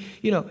not be,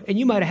 and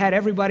you might have had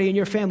everybody in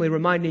your family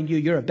reminding you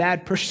you're a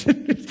bad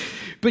person,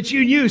 but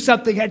you knew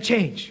something had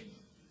changed.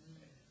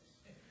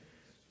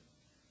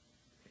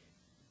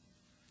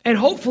 And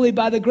hopefully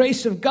by the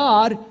grace of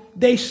God,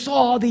 they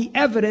saw the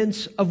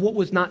evidence of what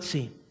was not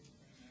seen.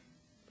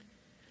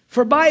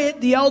 For by it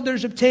the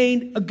elders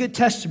obtained a good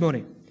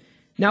testimony.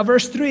 Now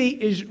verse 3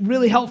 is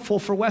really helpful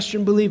for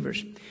Western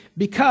believers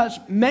because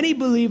many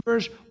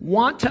believers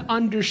want to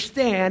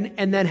understand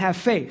and then have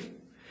faith.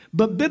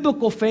 But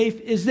biblical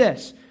faith is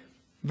this.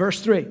 Verse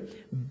 3.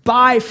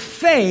 By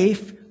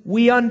faith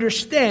we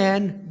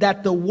understand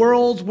that the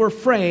worlds were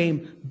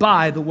framed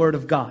by the word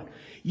of God.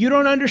 You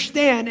don't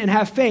understand and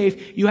have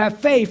faith. You have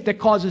faith that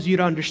causes you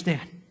to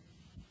understand.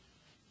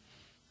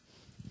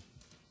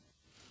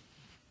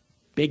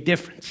 Big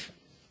difference.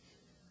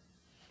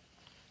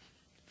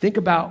 Think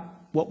about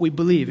what we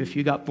believe if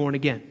you got born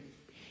again.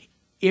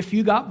 If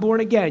you got born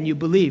again, you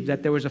believe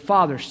that there was a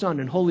Father, Son,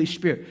 and Holy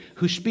Spirit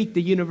who speak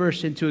the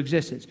universe into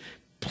existence.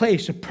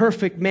 Place a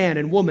perfect man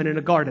and woman in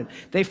a garden.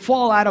 They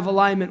fall out of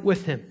alignment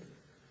with him.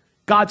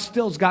 God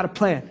still's got a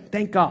plan.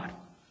 Thank God.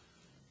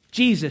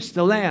 Jesus,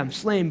 the Lamb,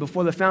 slain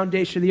before the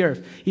foundation of the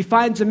earth. He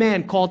finds a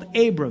man called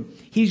Abram.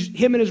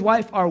 Him and his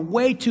wife are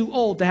way too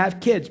old to have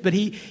kids, but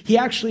he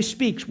actually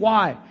speaks.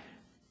 Why?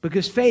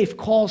 Because faith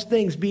calls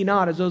things be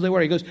not as though they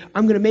were. He goes,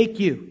 I'm going to make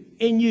you,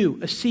 in you,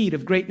 a seed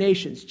of great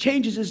nations.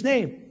 Changes his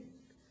name.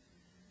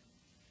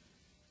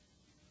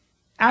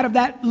 Out of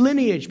that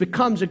lineage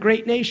becomes a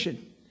great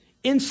nation.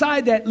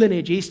 Inside that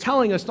lineage, he's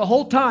telling us the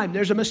whole time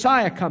there's a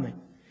Messiah coming.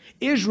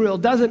 Israel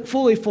doesn't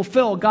fully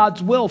fulfill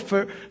God's will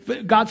for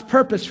God's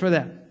purpose for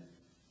them.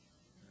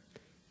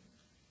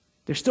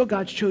 They're still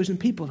God's chosen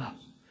people, though.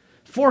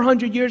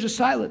 400 years of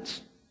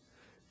silence.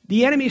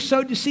 The enemy is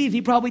so deceived,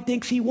 he probably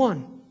thinks he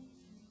won.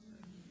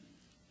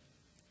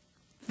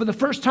 For the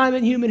first time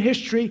in human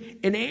history,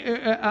 an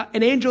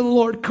angel of the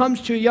Lord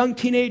comes to a young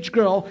teenage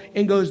girl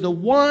and goes, the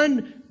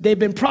one they've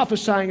been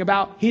prophesying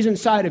about, he's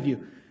inside of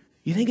you.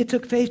 You think it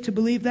took faith to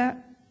believe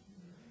that?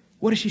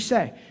 What does she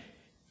say?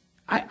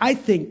 I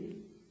think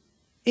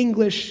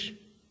English,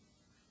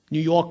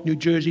 New York, New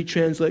Jersey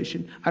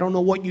translation, I don't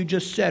know what you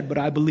just said, but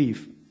I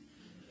believe.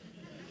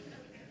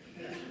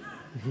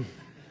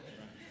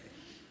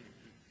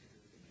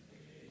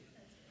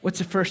 What's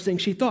the first thing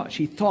she thought?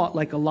 She thought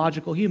like a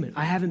logical human.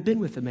 I haven't been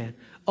with a man.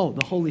 Oh,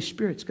 the Holy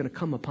Spirit's going to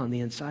come upon the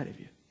inside of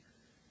you.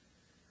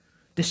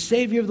 The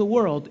Savior of the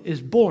world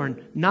is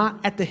born not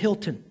at the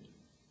Hilton.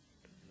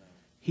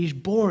 He's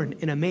born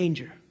in a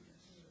manger.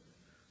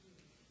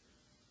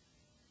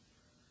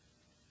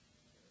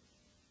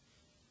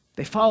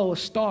 They follow a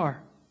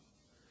star.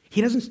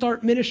 He doesn't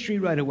start ministry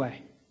right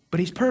away, but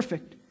he's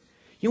perfect.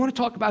 You want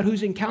to talk about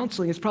who's in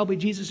counseling? It's probably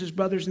Jesus'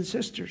 brothers and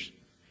sisters.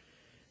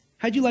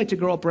 How'd you like to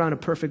grow up around a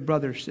perfect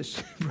brother,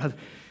 sister, brother?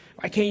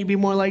 Why can't you be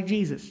more like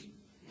Jesus?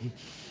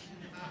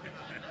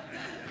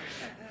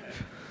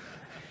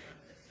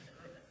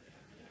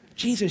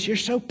 Jesus, you're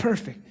so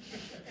perfect.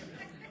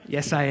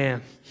 Yes, I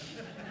am.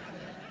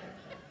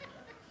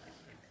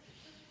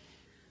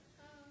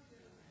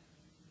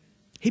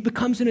 He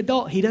becomes an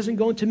adult. He doesn't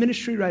go into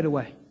ministry right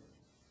away.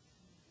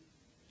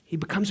 He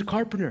becomes a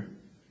carpenter.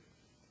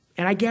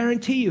 And I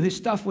guarantee you his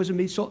stuff wasn't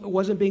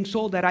being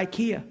sold at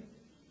IKEA.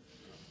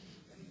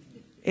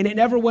 And it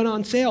never went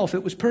on sale if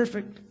it was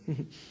perfect.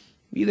 You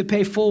either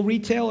pay full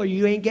retail or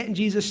you ain't getting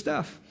Jesus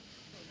stuff.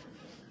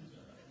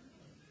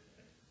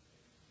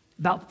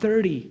 About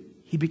 30,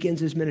 he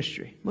begins his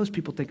ministry. Most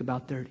people think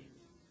about 30.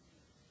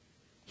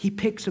 He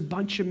picks a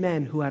bunch of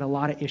men who had a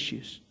lot of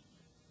issues.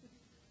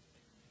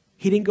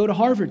 He didn't go to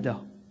Harvard,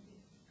 though.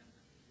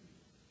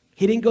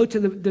 He didn't go to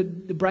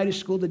the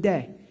brightest school of the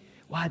day.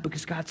 Why?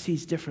 Because God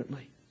sees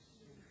differently.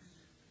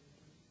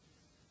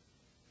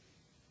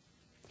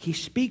 He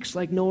speaks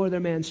like no other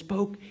man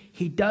spoke.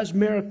 He does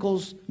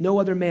miracles no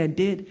other man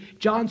did.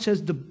 John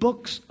says the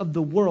books of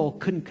the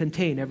world couldn't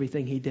contain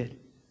everything he did.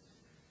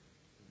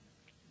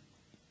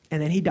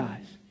 And then he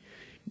dies.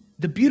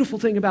 The beautiful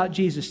thing about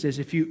Jesus is,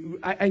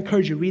 I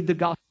encourage you, read the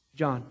Gospel of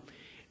John.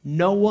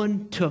 No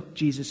one took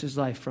Jesus'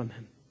 life from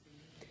him.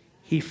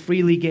 He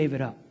freely gave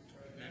it up.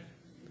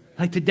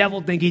 Like the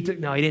devil think he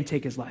didn't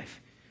take his life.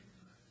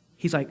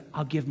 He's like,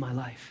 I'll give my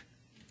life.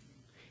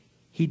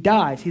 He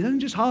dies. He doesn't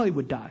just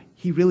Hollywood die.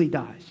 He really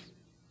dies.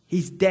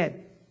 He's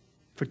dead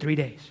for 3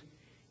 days.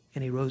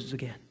 And he rose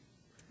again.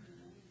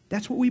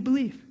 That's what we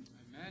believe.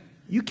 Amen.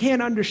 You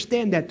can't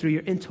understand that through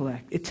your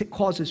intellect. It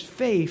causes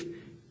faith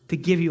to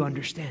give you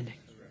understanding.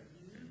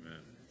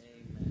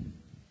 Amen.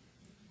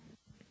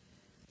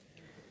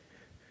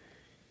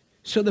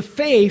 So the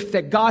faith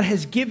that God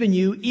has given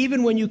you,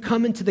 even when you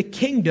come into the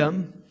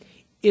kingdom,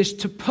 is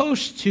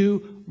supposed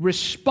to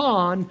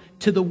respond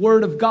to the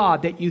word of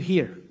God that you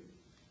hear.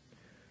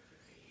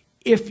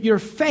 If your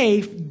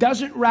faith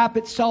doesn't wrap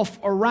itself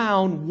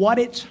around what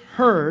it's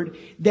heard,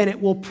 then it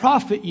will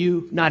profit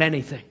you not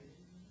anything.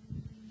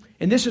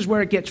 And this is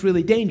where it gets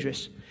really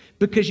dangerous,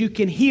 because you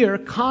can hear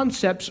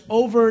concepts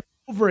over and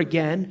over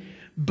again,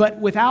 but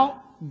without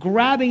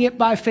grabbing it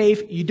by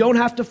faith, you don't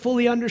have to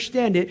fully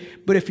understand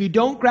it, but if you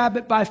don't grab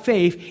it by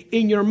faith,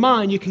 in your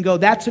mind you can go,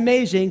 that's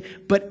amazing,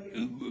 but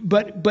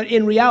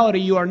in reality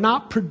you are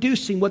not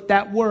producing what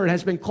that word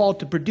has been called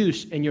to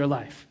produce in your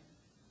life.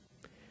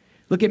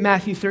 Look at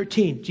Matthew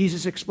 13.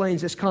 Jesus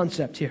explains this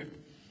concept here.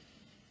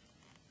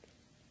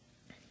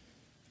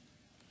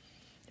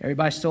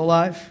 Everybody still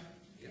alive?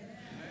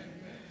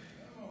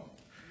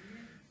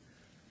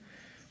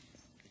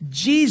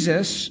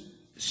 Jesus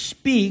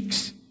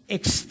speaks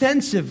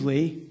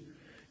extensively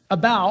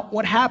about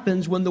what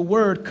happens when the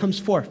word comes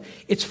forth.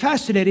 It's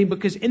fascinating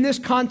because in this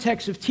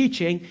context of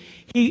teaching,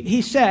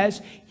 he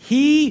says,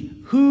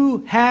 he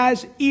who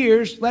has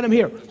ears, let him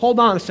hear. Hold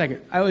on a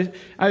second. I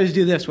always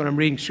do this when I'm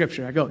reading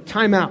scripture. I go,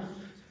 time out.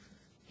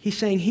 He's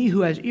saying, he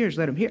who has ears,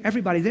 let him hear.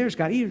 Everybody there's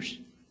got ears.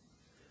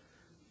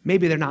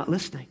 Maybe they're not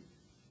listening.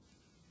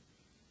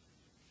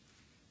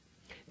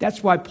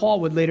 That's why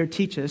Paul would later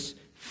teach us,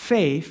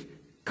 faith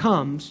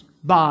comes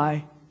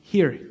by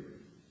hearing.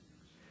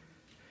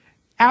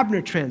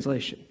 Abner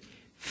translation,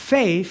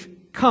 faith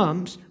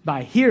comes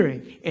by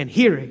hearing and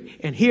hearing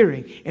and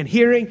hearing and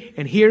hearing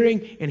and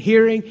hearing and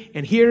hearing and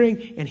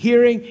hearing and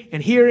hearing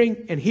and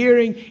hearing and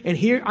hearing and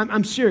hearing.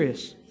 I'm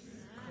serious.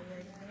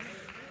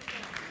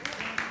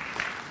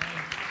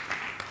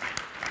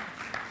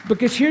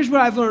 Because here's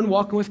what I've learned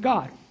walking with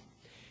God.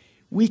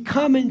 We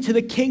come into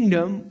the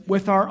kingdom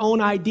with our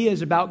own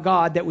ideas about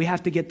God that we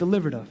have to get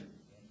delivered of.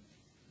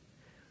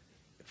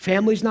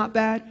 Family's not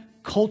bad.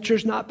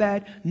 Culture's not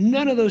bad.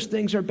 None of those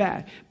things are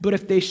bad. But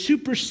if they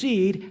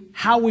supersede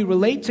how we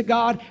relate to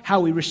God, how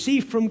we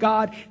receive from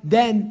God,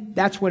 then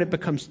that's when it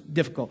becomes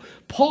difficult.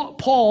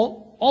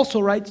 Paul also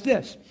writes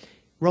this,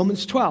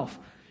 Romans 12.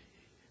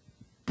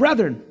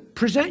 Brethren,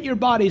 present your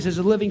bodies as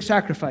a living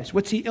sacrifice.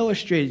 What's he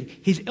illustrating?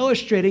 He's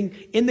illustrating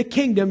in the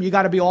kingdom, you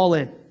got to be all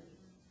in.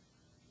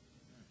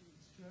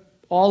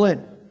 All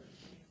in.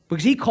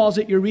 Because he calls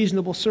it your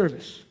reasonable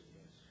service.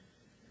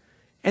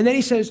 And then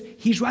he says,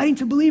 he's writing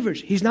to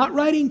believers. He's not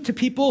writing to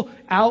people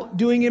out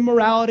doing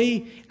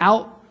immorality,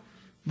 out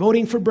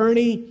voting for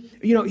Bernie.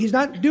 You know, he's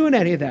not doing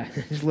any of that.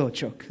 It's a little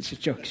joke. It's a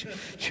joke.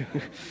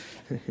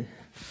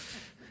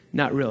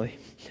 Not really.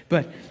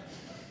 But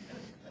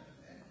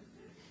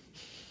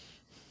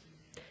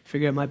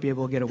figure I might be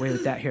able to get away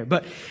with that here.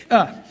 But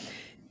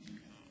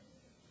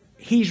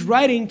he's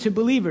writing to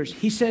believers.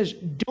 He says,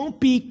 don't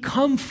be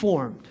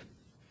conformed.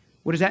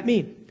 What does that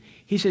mean?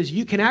 He says,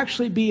 you can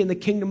actually be in the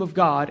kingdom of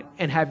God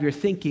and have your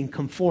thinking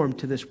conform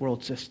to this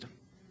world system.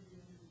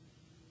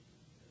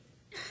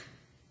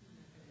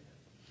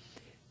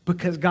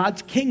 Because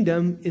God's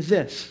kingdom is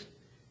this,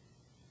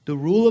 the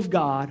rule of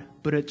God,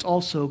 but it's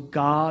also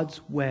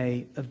God's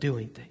way of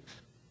doing things.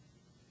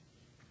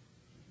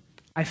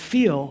 I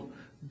feel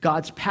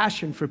God's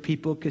passion for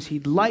people because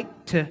he'd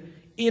like to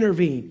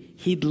intervene.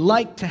 He'd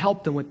like to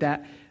help them with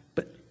that,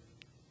 but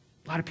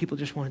a lot of people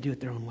just want to do it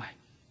their own way.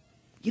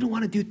 You don't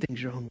want to do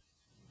things your own way.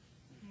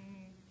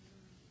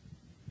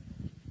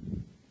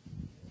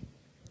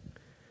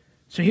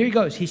 So here he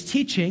goes. He's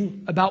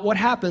teaching about what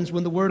happens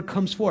when the word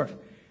comes forth.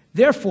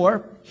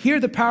 Therefore,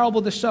 hear the parable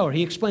of the sower.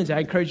 He explains it. I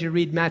encourage you to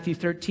read Matthew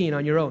 13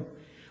 on your own.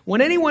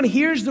 When anyone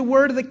hears the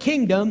word of the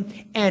kingdom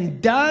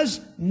and does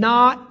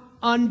not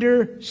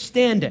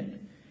understand it.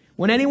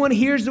 When anyone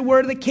hears the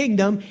word of the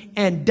kingdom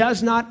and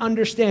does not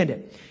understand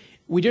it.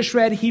 We just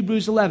read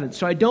Hebrews 11,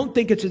 so I don't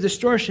think it's a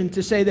distortion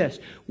to say this.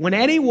 When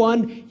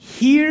anyone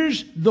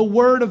hears the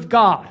word of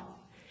God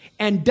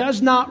and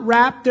does not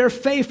wrap their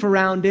faith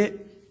around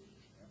it,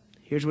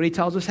 here's what he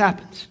tells us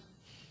happens.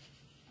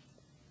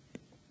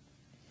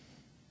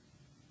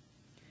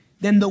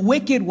 Then the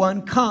wicked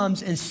one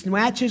comes and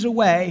snatches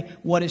away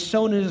what is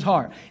sown in his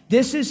heart.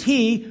 This is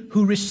he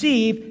who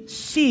received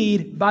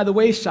seed by the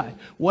wayside.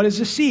 What is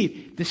the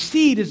seed? The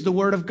seed is the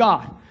word of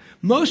God.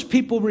 Most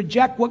people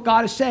reject what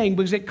God is saying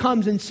because it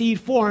comes in seed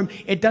form.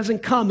 It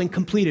doesn't come in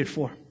completed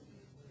form.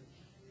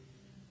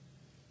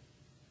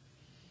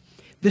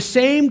 The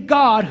same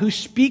God who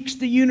speaks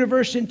the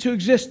universe into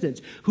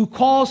existence, who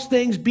calls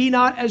things be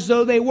not as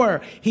though they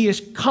were, he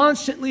is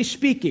constantly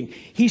speaking.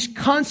 He's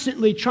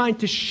constantly trying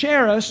to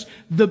share us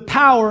the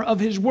power of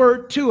his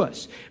word to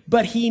us.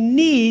 But he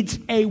needs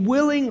a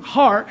willing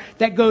heart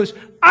that goes,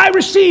 I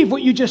receive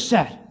what you just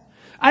said.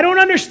 I don't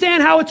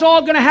understand how it's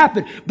all going to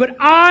happen, but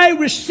I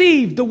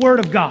receive the word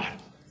of God.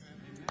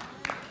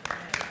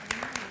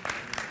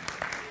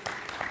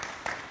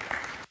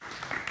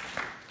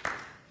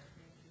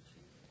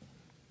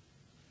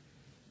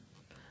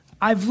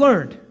 I've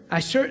learned, I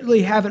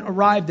certainly haven't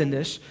arrived in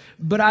this,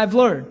 but I've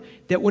learned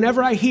that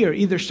whenever I hear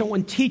either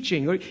someone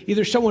teaching or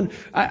either someone,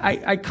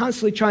 I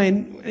constantly try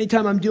and,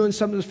 anytime I'm doing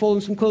something that's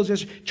folding some clothes,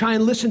 just try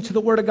and listen to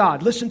the Word of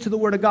God, listen to the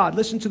Word of God,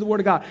 listen to the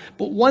Word of God.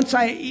 But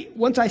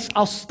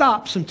I'll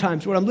stop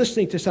sometimes when I'm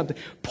listening to something,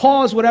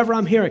 pause whatever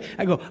I'm hearing.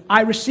 I go,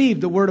 I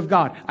receive the Word of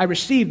God. I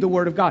receive the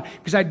Word of God.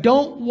 Because I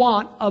don't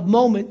want a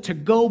moment to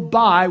go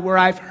by where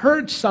I've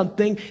heard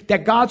something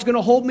that God's going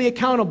to hold me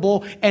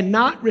accountable and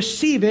not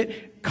receive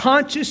it.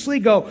 Consciously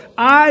go,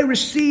 I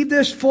receive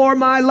this for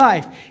my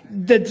life.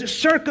 The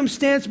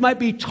circumstance might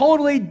be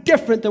totally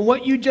different than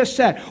what you just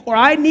said, or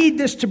I need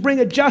this to bring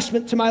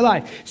adjustment to my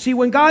life. See,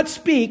 when God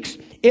speaks,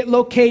 it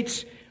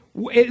locates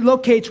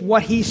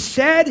what he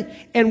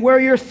said and where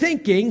you're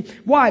thinking.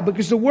 Why?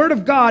 Because the word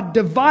of God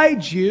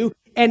divides you,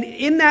 and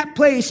in that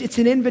place, it's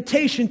an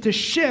invitation to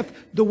shift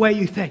the way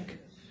you think.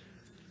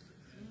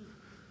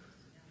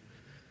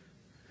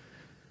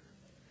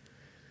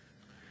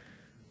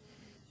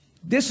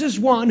 This is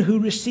one who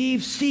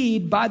receives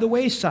seed by the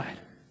wayside.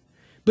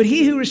 But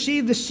he who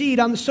received the seed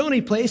on the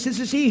stony place,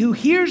 this is he who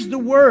hears the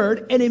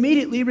word and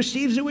immediately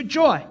receives it with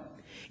joy.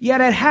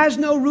 Yet it has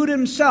no root in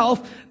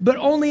himself, but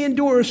only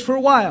endures for a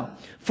while.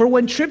 For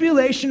when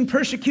tribulation,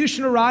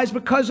 persecution arise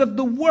because of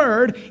the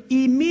word,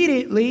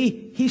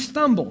 immediately he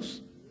stumbles.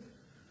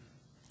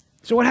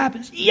 So what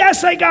happens?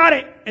 Yes, I got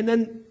it! And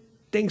then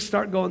things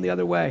start going the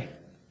other way.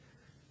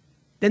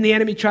 Then the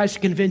enemy tries to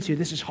convince you,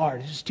 this is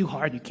hard, this is too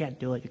hard, you can't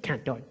do it, you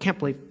can't do it, can't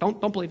believe,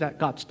 don't believe that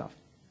God stuff.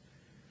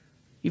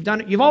 You've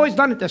done it, you've always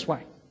done it this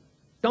way.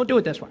 Don't do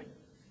it this way.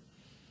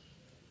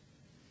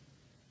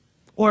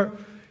 Or,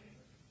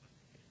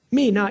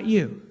 me, not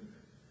you.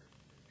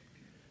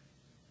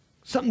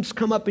 Something's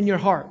come up in your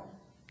heart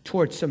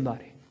towards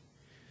somebody.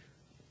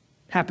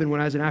 It happened when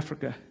I was in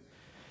Africa.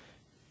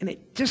 And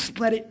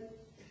let it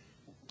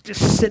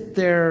just sit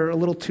there a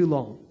little too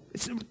long.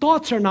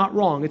 Thoughts are not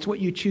wrong. It's what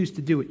you choose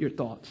to do with your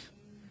thoughts.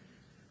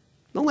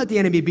 Don't let the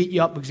enemy beat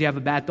you up because you have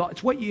a bad thought.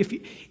 It's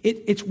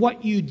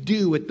what you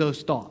do with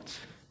those thoughts.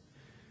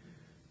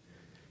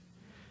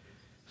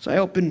 So I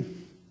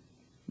opened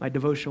my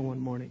devotional one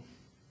morning,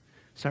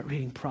 start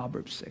reading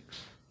Proverbs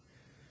 6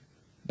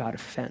 about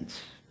offense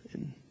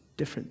and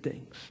different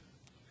things.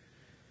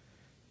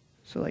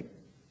 So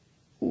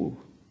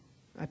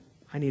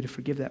I need to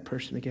forgive that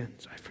person again.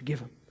 So I forgive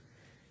him.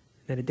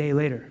 Then a day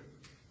later,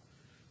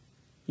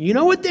 you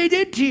know what they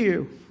did to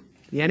you?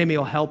 The enemy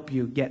will help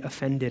you get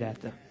offended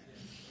at them.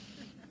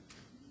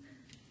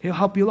 He'll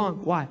help you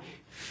along. Why?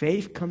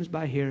 Faith comes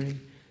by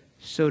hearing.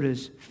 So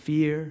does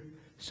fear.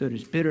 So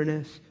does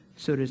bitterness.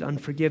 So does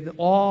unforgiveness.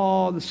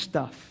 All the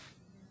stuff.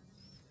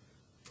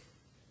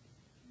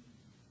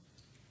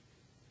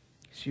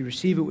 So you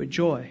receive it with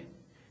joy.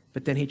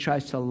 But then he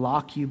tries to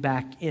lock you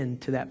back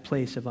into that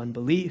place of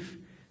unbelief,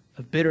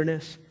 of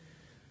bitterness.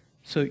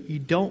 So you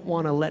don't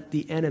want to let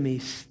the enemy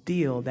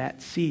steal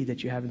that seed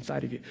that you have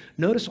inside of you.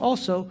 Notice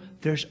also,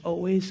 there's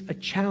always a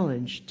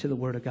challenge to the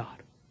Word of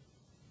God.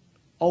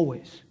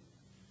 Always.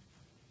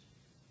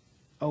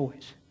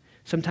 Always.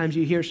 Sometimes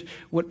you hear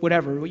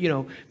whatever,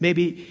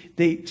 maybe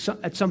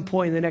at some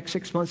point in the next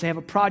 6 months, they have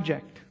a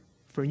project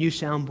for a new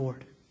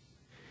soundboard.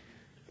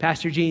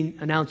 Pastor Gene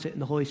announced it,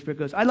 and the Holy Spirit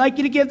goes, I'd like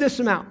you to give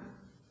this amount.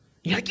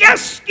 You're like,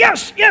 yes,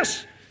 yes,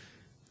 yes.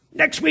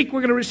 Next week,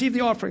 we're going to receive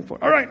the offering for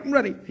it. All right, I'm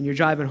ready. And you're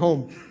driving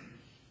home,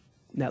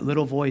 and that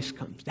little voice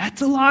comes.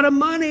 That's a lot of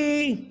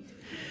money.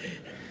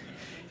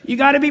 You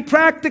got to be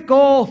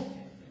practical.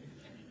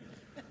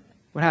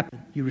 What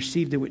happened? You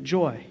received it with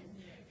joy,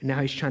 and now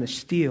he's trying to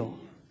steal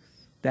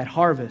that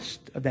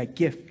harvest of that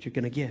gift you're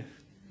going to give.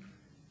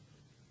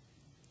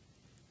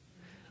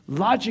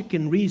 Logic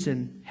and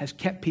reason has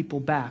kept people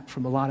back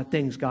from a lot of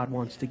things God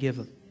wants to give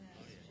them.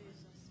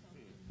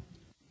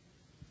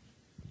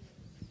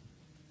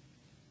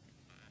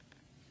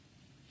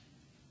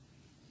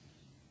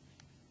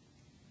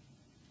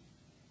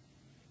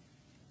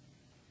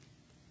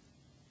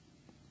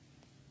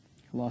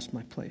 I lost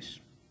my place.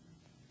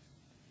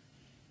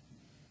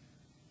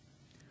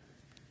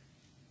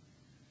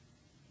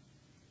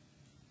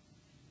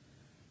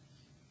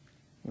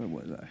 Where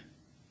was I?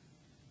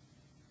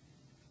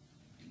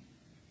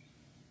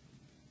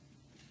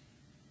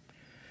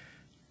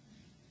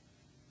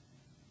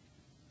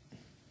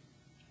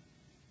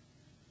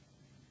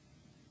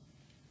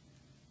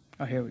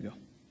 Oh, here we go.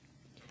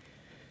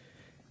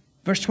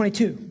 Verse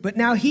 22, but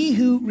now he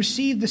who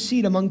received the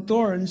seed among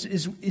thorns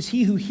is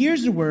he who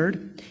hears the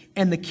word,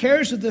 and the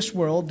cares of this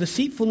world,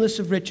 deceitfulness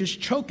of riches,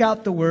 choke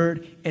out the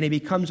word, and it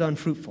becomes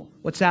unfruitful.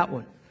 What's that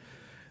one?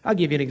 I'll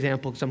give you an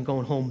example because I'm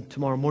going home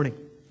tomorrow morning.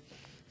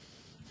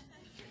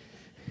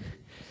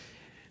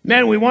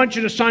 Men, we want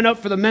you to sign up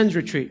for the men's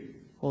retreat.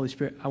 Holy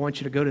Spirit, I want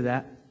you to go to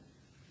that.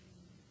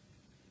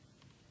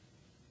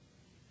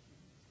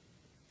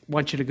 I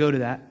want you to go to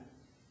that.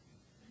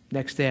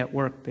 Next day at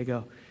work, they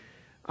go,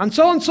 on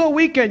so-and-so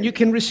weekend, you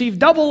can receive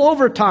double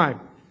overtime.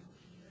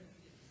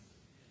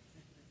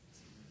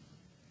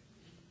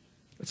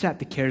 What's that?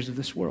 The cares of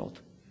this world.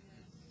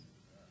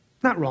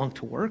 Not wrong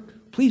to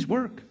work. Please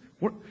work.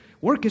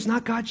 Work is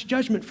not God's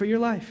judgment for your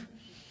life,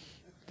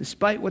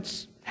 despite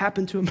what's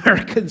happened to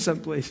America in some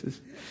places.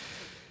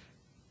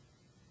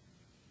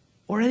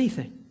 Or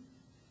anything.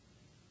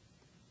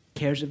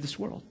 Cares of this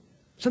world.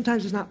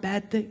 Sometimes it's not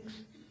bad things.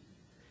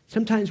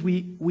 Sometimes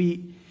we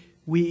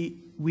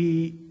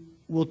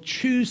will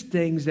choose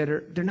things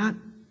that they're not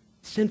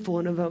sinful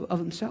in of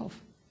themselves.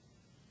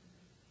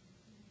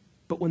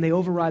 But when they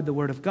override the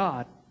word of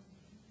God,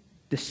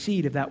 the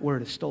seed of that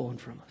word is stolen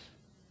from us.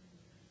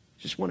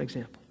 Just one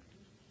example.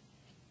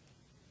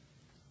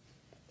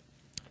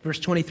 Verse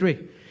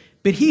 23.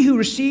 But he who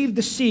received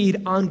the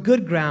seed on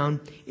good ground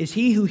is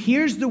he who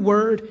hears the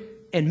word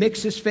and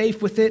mixes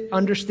faith with it,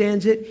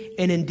 understands it,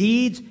 and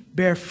indeed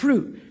bear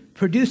fruit,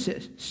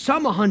 produces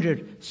some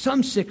 100,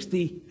 some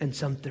 60, and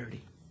some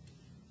 30.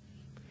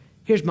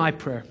 Here's my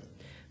prayer.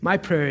 My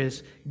prayer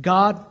is,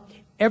 God,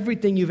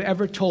 everything you've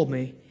ever told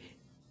me,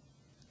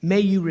 may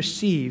you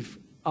receive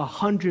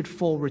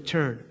 100-fold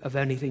return of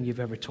anything you've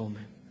ever told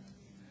me.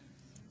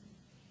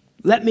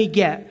 Let me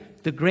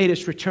get the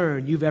greatest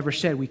return you've ever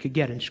said we could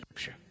get in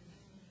Scripture.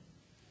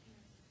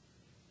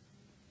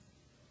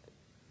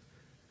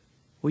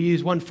 We'll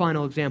use one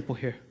final example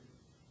here,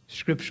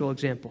 scriptural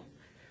example.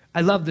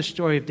 I love the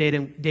story of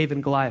David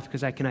and Goliath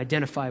because I can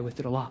identify with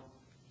it a lot.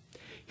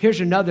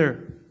 Here's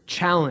another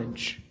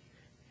challenge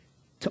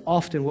to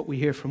often what we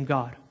hear from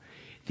God.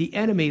 The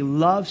enemy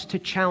loves to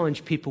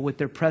challenge people with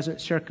their present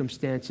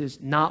circumstances,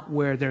 not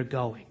where they're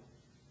going.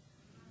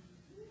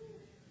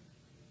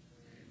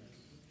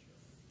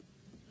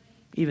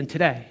 Even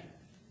today,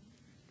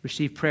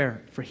 receive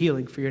prayer for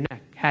healing for your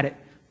neck. Had it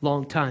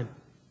long time.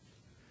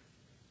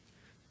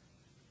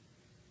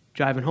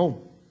 Driving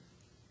home.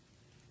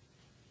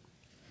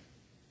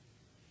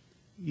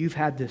 You've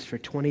had this for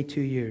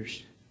 22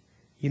 years.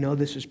 You know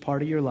this is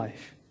part of your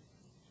life.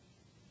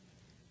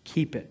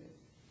 Keep it.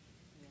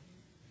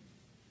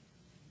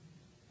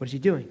 What is he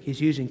doing? He's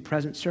using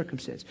present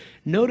circumstance.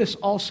 Notice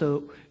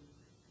also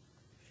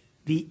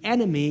the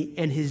enemy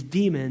and his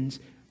demons,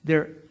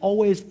 they're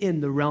always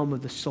in the realm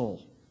of the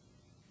soul.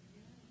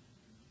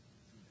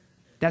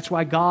 That's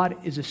why God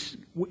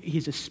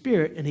he's a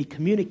spirit, and he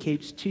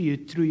communicates to you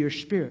through your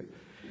spirit.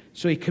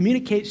 So he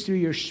communicates through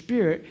your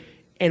spirit,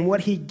 and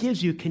what he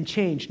gives you can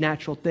change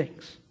natural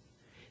things.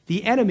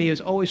 The enemy is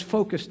always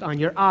focused on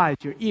your eyes,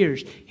 your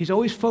ears. He's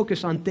always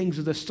focused on things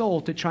of the soul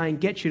to try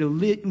and get you to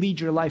lead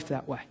your life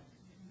that way.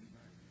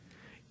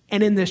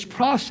 And in this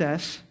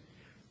process,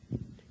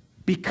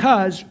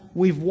 because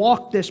we've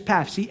walked this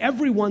path, see,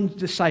 everyone's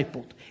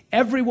discipled.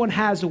 Everyone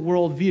has a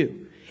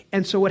worldview.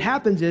 And so what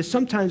happens is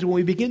sometimes when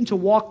we begin to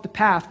walk the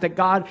path that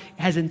God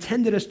has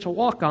intended us to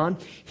walk on,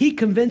 He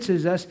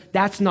convinces us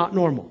that's not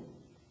normal.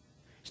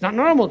 It's not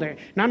normal there.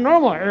 Not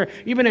normal. Or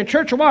you've been in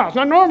church a while. It's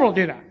not normal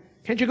to do that.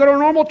 Can't you go to a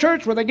normal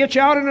church where they get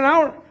you out in an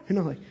hour?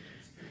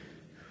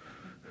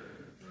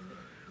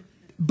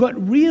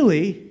 But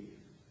really,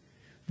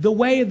 the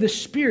way of the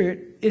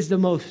Spirit is the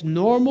most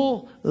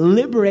normal,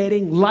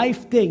 liberating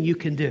life thing you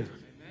can do.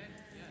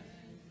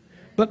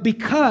 But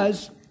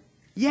because,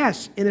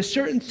 yes, in a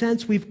certain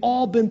sense, we've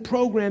all been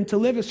programmed to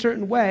live a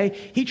certain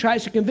way, He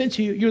tries to convince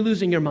you you're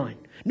losing your mind.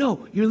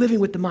 No, you're living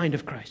with the mind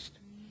of Christ.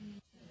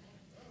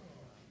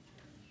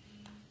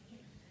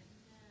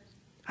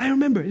 I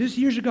remember, this was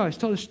years ago, I was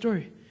told this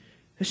story.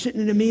 I was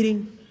sitting in a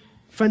meeting,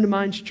 a friend of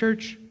mine's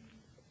church.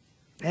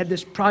 I had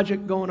this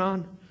project going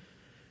on.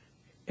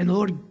 And the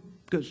Lord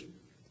goes,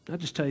 I'll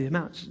just tell you the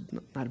amount.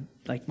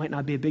 It's might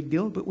not be a big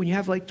deal, but when you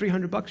have like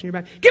 $300 in your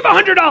bank, give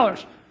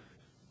 $100.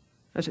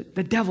 I said,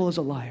 the devil is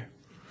a liar.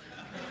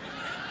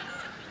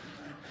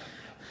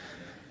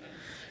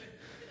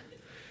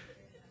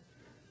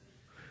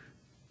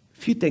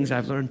 A few things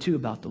I've learned too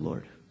about the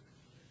Lord.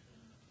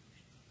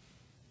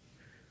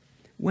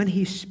 When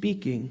He's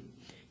speaking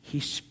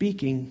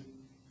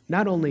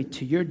not only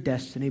to your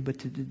destiny, but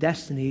to the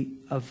destiny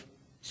of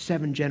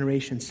 7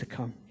 generations to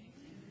come.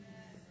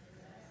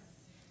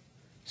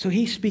 So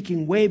He's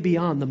speaking way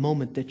beyond the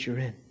moment that you're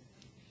in.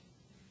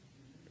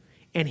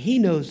 And He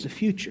knows the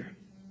future.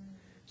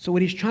 So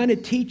what He's trying to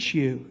teach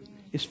you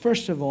is,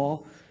 first of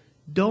all,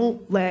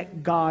 don't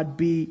let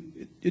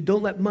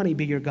money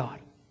be your God.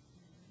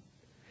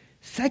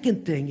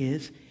 Second thing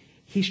is,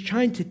 He's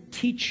trying to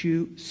teach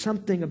you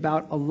something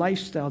about a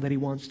lifestyle that He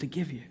wants to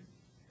give you.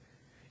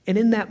 And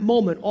in that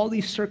moment, all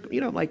these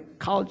like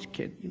college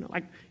kid,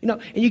 and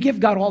you give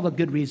God all the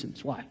good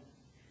reasons why.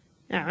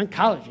 Yeah, I'm in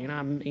college,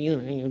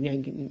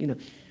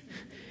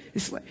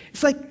 It's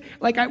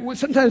like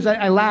sometimes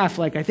I laugh,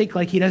 like I think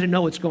like He doesn't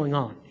know what's going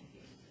on.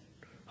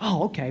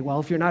 Oh, okay. Well,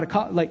 if you're a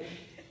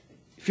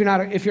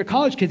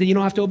college kid, then you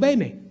don't have to obey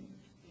me.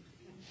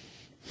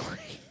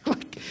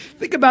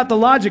 Think about the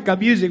logic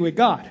I'm using with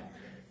God.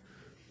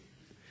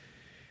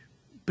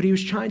 But He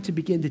was trying to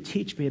begin to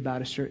teach me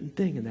about a certain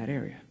thing in that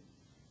area.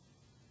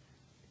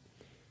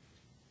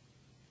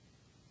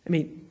 I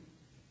mean,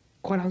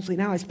 quite honestly,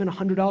 now I spend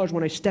 $100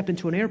 when I step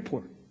into an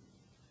airport.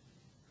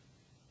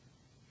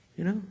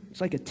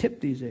 It's like a tip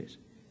these days.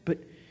 But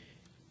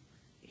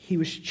He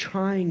was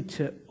trying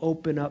to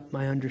open up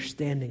my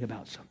understanding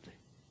about something.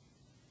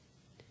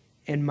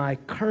 And my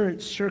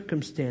current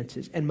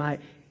circumstances, and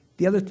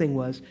the other thing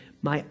was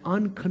my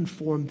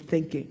unconformed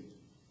thinking.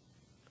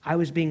 I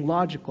was being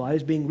logical. I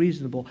was being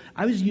reasonable.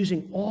 I was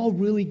using all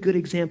really good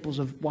examples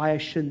of why I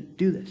shouldn't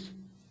do this.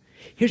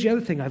 Here's the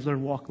other thing I've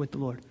learned walking with the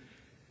Lord.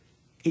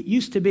 It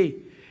used to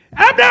be,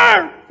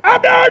 Abner,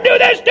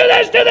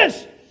 do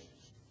this.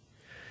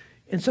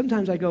 And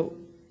sometimes I go,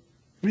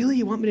 really,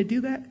 you want me to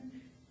do that?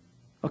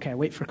 Okay, I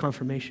wait for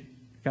confirmation.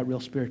 Got real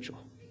spiritual.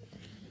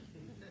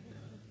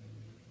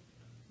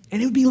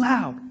 And it would be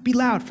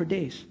loud for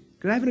days.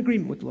 Because I have an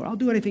agreement with the Lord. I'll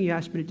do anything He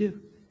asks me to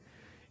do.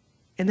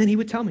 And then He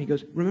would tell me, He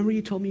goes, remember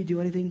you told me to do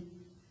anything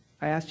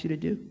I asked you to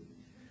do?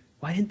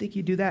 Well, I didn't think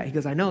you'd do that. He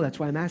goes, I know, that's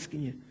why I'm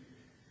asking you.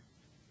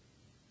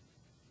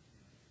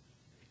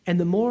 And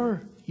the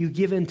more you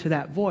give in to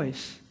that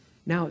voice,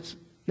 now it's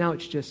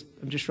just,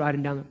 I'm just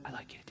writing down, I'd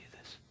like you to do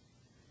this.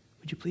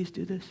 Would you please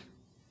do this?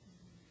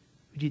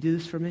 Would you do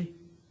this for me?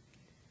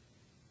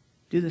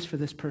 Do this for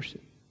this person.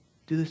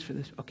 Do this for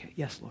this. Okay,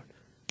 yes, Lord.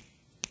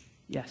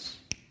 Yes.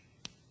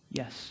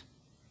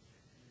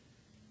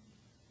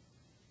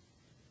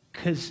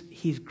 Because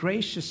He's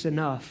gracious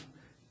enough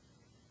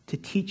to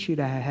teach you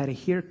how to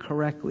hear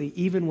correctly,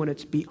 even when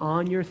it's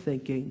beyond your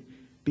thinking,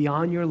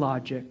 beyond your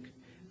logic,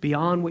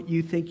 beyond what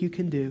you think you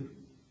can do.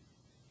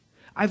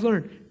 I've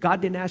learned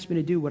God didn't ask me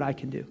to do what I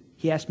can do.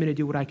 He asked me to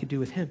do what I could do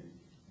with Him.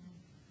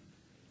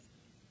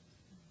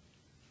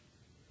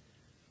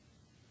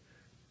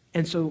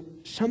 And so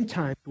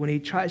sometimes when He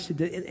tries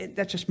to, and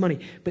that's just money,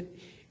 but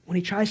when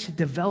He tries to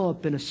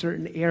develop in a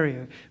certain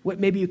area,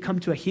 maybe you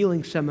come to a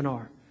healing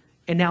seminar,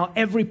 and now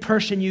every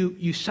person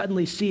you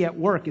suddenly see at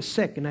work is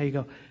sick, and now you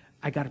go,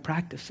 I got to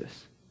practice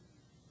this.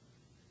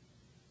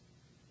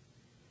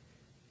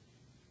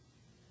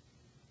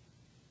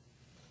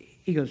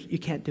 He goes, you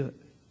can't do it.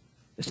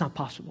 It's not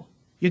possible.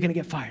 You're going to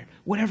get fired.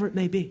 Whatever it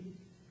may be.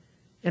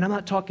 And I'm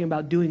not talking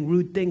about doing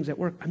rude things at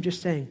work. I'm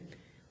just saying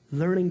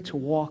learning to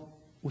walk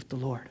with the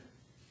Lord.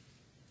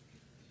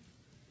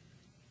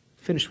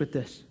 Finish with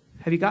this.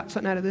 Have you got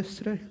something out of this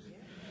today?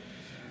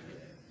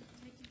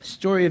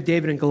 Story of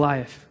David and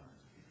Goliath.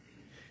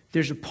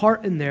 There's a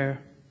part in there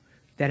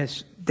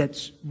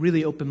that's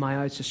really opened my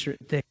eyes to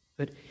certain things.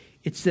 But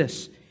it's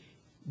this.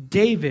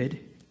 David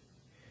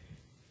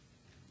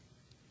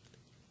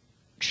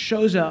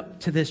shows up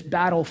to this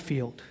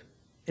battlefield,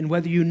 and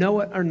whether you know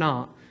it or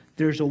not,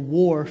 there's a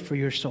war for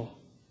your soul.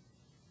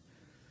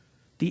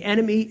 The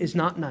enemy is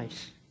not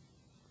nice.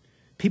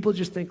 People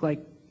just think like,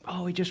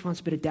 oh, he just wants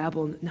a bit of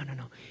dabble. No.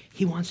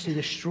 He wants to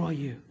destroy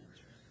you.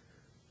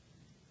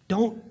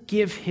 Don't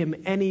give him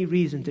any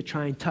reason to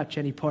try and touch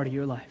any part of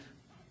your life.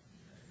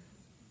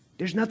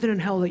 There's nothing in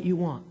hell that you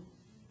want.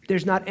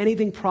 There's not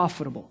anything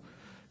profitable.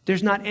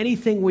 There's not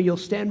anything where you'll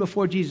stand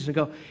before Jesus and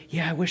go,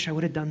 yeah, I wish I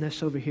would have done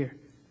this over here.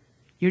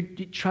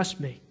 Trust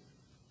me.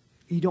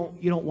 You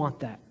don't want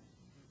that.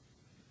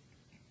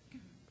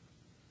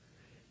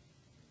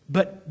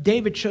 But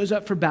David shows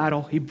up for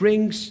battle. He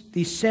brings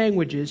these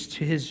sandwiches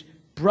to his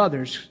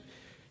brothers.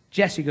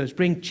 Jesse goes,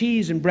 bring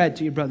cheese and bread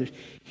to your brothers.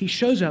 He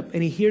shows up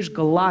and he hears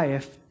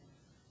Goliath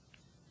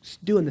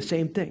doing the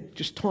same thing,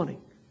 just taunting.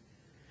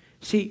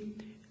 See,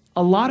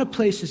 a lot of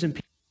places in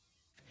people,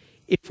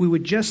 if we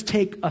would just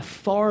take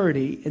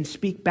authority and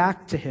speak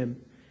back to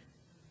him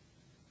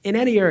in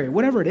any area,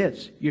 whatever it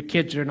is, your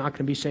kids are not going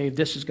to be saved,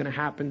 this is going to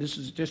happen, this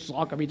is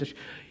all going to be this.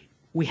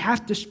 We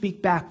have to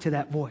speak back to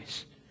that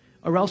voice,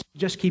 or else we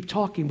just keep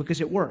talking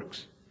because it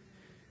works.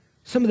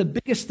 Some of the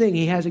biggest thing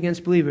he has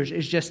against believers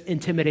is just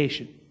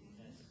intimidation.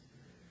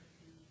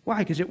 Why?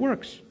 Because it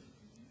works.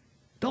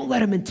 Don't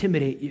let him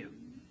intimidate you.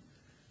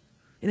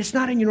 And it's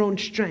not in your own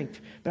strength,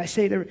 but I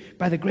say there,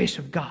 by the grace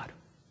of God,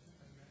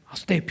 I'll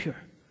stay pure.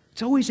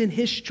 It's always in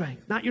his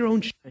strength, not your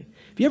own strength.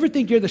 If you ever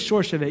think you're the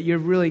source of it, you're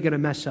really going to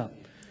mess up.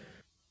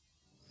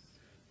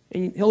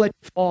 And he'll let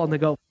you fall and they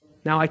go,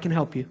 now I can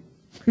help you.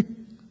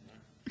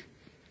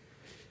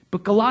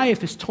 But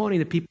Goliath is taunting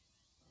the people.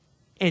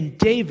 And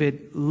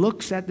David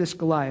looks at this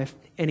Goliath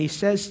and he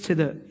says to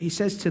the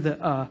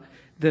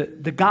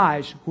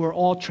guys who are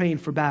all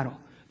trained for battle,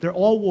 they're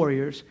all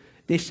warriors.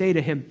 They say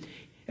to him,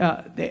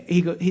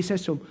 he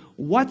says to them,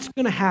 what's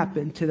going to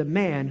happen to the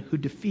man who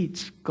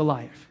defeats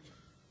Goliath?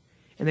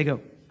 And they go,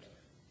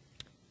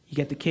 you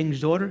get the king's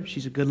daughter.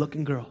 She's a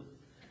good-looking girl.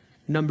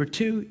 Number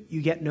 2,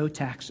 you get no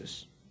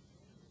taxes.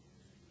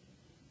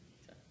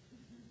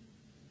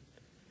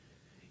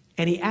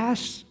 And he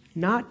asks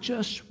not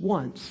just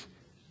once,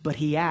 but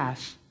he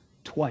asks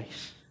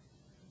twice.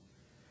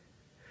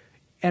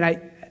 And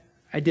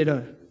I did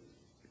a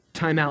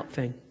timeout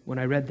thing when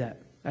I read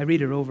that. I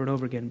read it over and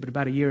over again, but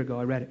about a year ago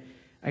I read it.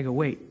 I go,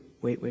 wait.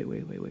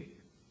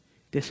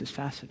 This is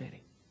fascinating.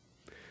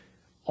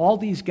 All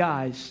these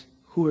guys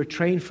who were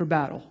trained for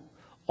battle,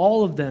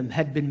 all of them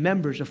had been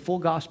members of Full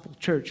Gospel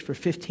Church for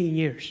 15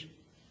 years.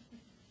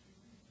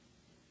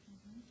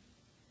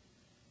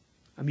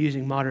 I'm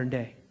using modern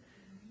day.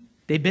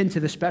 They've been to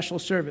the special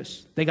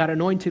service. They got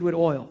anointed with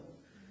oil.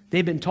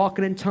 They've been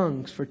talking in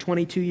tongues for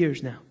 22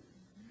 years now.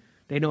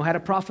 They know how to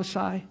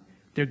prophesy.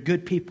 They're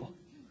good people.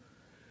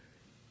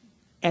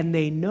 And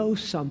they know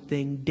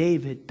something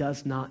David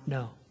does not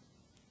know.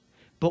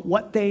 But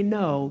what they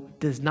know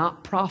does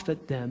not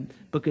profit them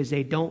because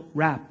they don't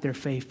wrap their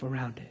faith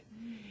around it.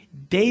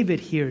 David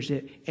hears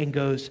it and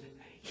goes,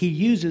 he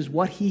uses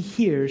what he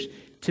hears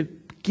to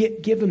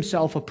give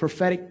himself a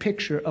prophetic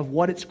picture of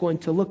what it's going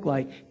to look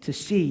like to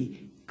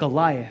see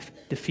Goliath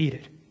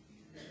defeated.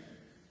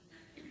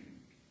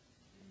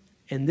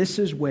 And this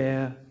is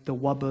where the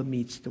wubba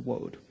meets the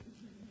woad.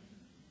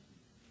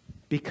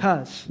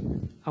 Because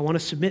I want to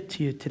submit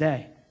to you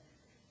today,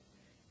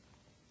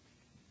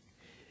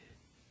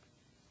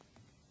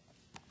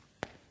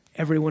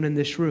 everyone in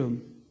this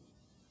room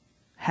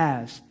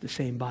has the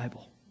same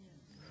Bible.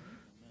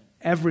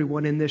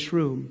 Everyone in this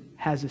room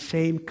has the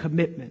same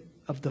commitment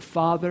of the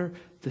Father,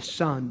 the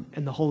Son,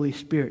 and the Holy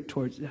Spirit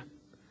towards them.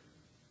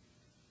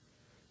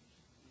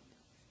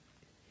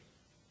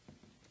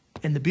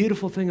 And the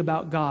beautiful thing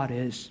about God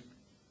is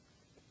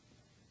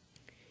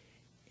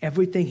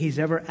everything He's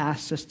ever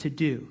asked us to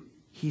do,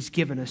 He's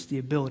given us the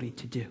ability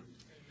to do.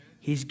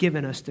 He's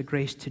given us the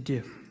grace to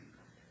do.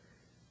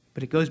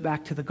 But it goes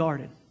back to the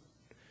garden.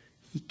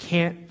 He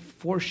can't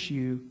force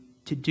you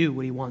to do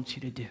what He wants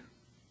you to do.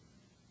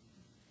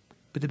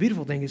 But the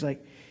beautiful thing is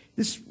like,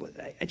 this,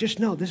 I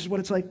just know this is what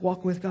it's like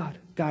walking with God.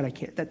 God, I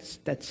can't.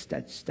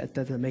 That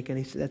doesn't make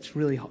any sense. That's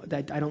really hard.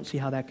 I don't see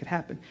how that could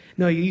happen.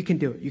 No, you can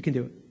do it. You can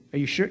do it. Are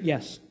you sure?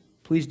 Yes.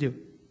 Please do.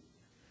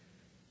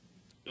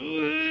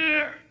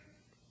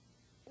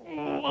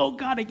 Oh,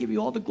 God, I give you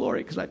all the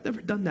glory because I've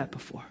never done that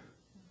before.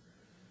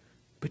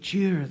 But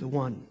you're the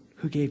one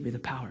who gave me the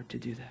power to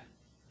do that.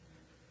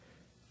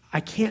 I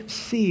can't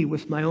see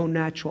with my own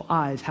natural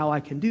eyes how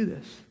I can do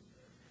this,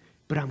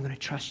 but I'm going to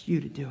trust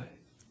you to do it.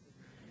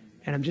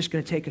 And I'm just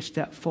going to take a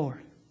step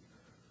forward.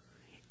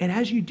 And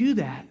as you do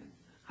that,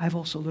 I've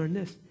also learned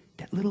this,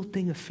 that little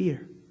thing of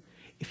fear.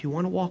 If you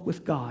want to walk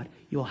with God,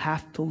 you'll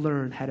have to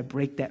learn how to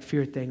break that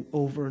fear thing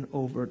over and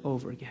over and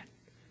over again.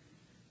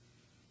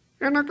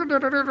 And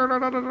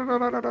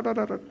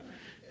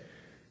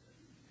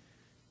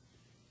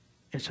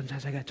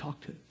sometimes I got to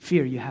talk to it.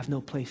 Fear, you have no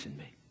place in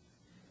me.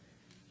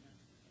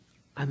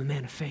 I'm a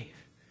man of faith.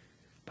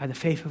 By the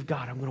faith of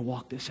God, I'm going to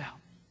walk this out.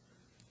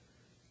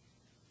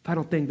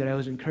 Final thing that I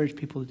always encourage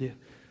people to do.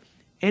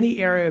 Any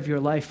area of your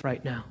life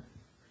right now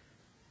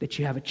that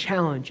you have a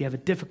challenge, you have a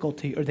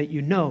difficulty, or that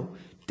you know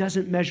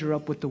doesn't measure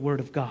up with the Word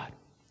of God,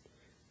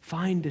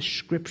 find the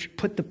Scripture.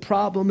 Put the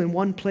problem in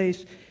one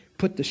place,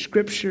 put the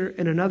Scripture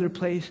in another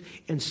place,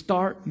 and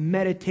start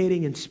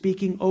meditating and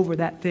speaking over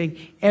that thing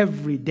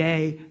every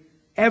day,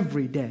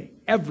 every day,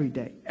 every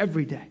day,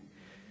 every day.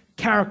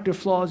 Character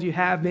flaws you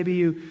have, maybe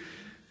you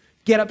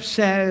get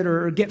upset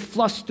or get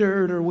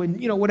flustered or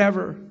when,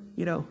 whatever,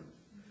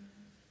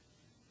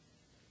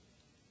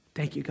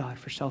 Thank you, God,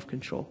 for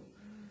self-control.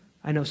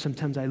 I know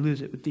sometimes I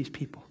lose it with these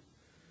people.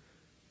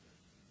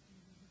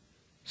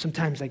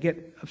 Sometimes I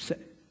get upset.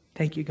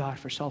 Thank you, God,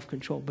 for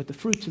self-control. But the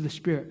fruits of the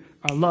Spirit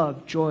are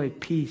love, joy,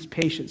 peace,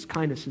 patience,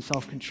 kindness, and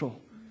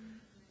self-control.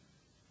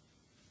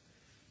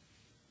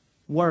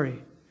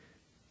 Worry.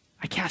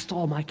 I cast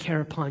all my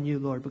care upon you,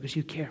 Lord, because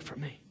you care for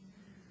me.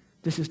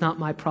 This is not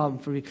my problem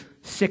for you.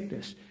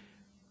 Sickness.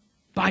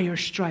 By your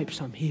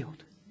stripes, I'm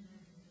healed.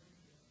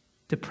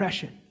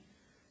 Depression.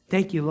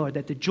 Thank you, Lord,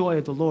 that the joy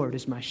of the Lord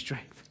is my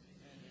strength.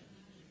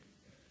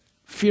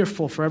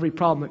 Fearful for every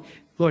problem.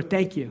 Lord,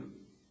 thank you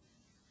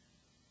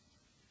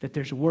that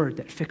there's a word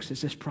that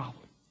fixes this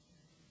problem.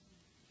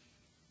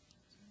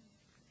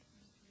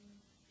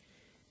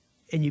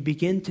 And you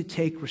begin to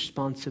take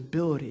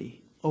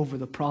responsibility over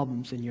the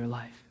problems in your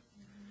life.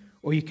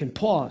 Or you can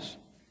pause,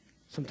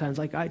 sometimes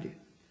like I do.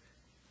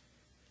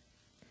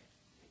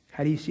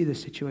 How do you see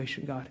this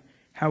situation, God?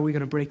 How are we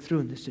going to break through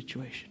in this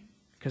situation?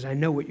 Because I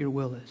know what your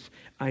will is.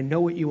 I know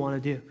what you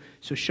want to do.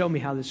 So show me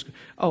how this...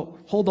 Oh,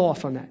 hold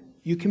off on that.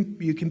 You can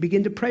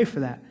begin to pray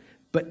for that.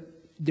 But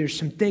there's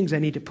some things I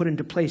need to put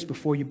into place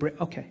before you break...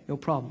 Okay, no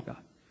problem,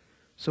 God.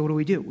 So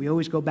what do? We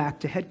always go back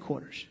to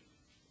headquarters.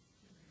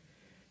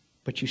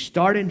 But you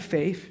start in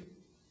faith.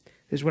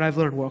 This is what I've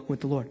learned walking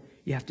with the Lord.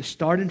 You have to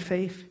start in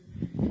faith,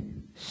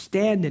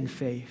 stand in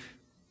faith,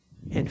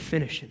 and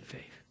finish in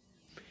faith.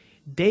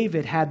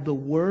 David had the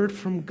word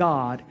from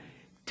God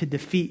to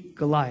defeat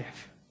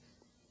Goliath.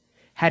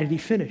 How did he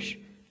finish?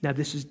 Now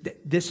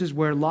this is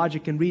where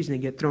logic and reasoning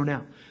get thrown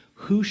out.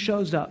 Who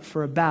shows up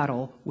for a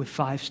battle with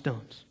 5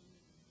 stones?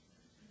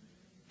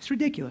 It's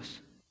ridiculous.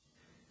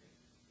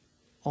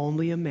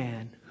 Only a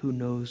man who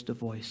knows the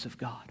voice of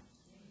God.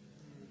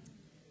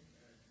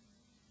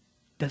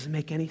 Doesn't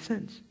make any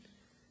sense.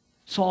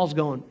 Saul's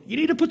going, you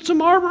need to put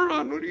some armor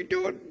on. What are you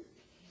doing?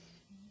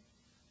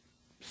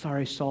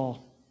 Sorry,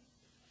 Saul.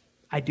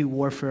 I do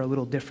warfare a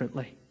little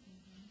differently.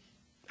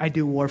 I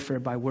do warfare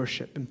by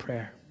worship and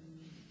prayer.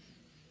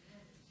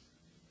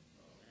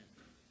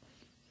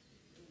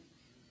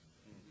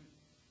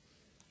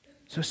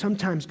 So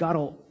sometimes God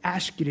will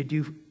ask you to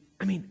do,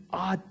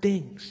 odd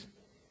things.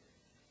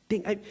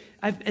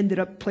 I've ended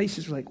up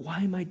places where why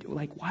am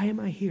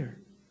I here?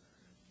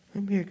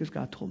 I'm here because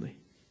God told me.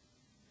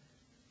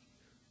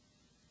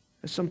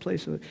 There's some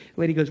place a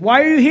lady goes,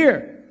 why are you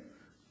here?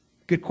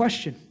 Good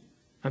question.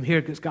 I'm here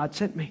because God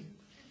sent me.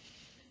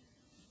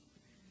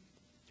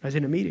 I was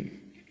in a meeting.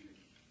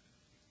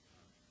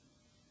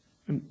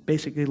 And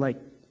basically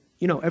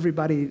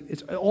everybody,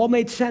 it all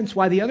made sense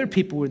why the other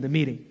people were in the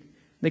meeting.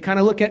 They kind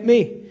of look at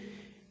me.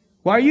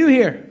 Why are you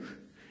here?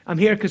 I'm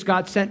here because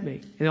God sent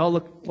me. And they all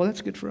look, well,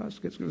 that's good for us.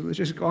 Let's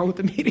just go on with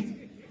the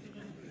meeting.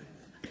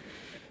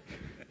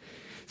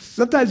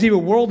 Sometimes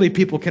even worldly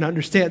people can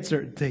understand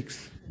certain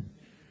things.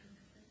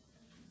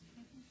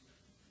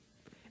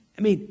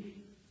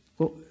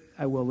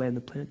 I will land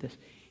the plane at this.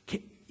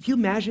 Can you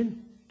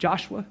imagine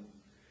Joshua?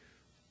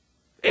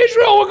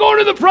 Israel, we're going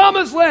to the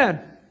promised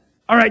land.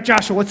 All right,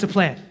 Joshua, what's the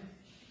plan?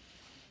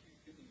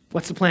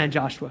 What's the plan,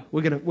 Joshua?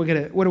 What are we gonna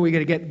get? What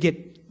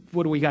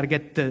do we got to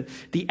get?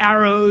 The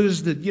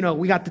arrows.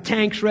 We got the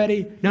tanks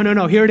ready.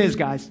 No. Here it is,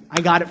 guys.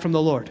 I got it from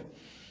the Lord.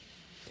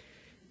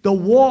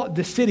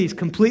 The city's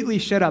completely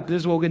shut up.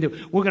 This is what we're gonna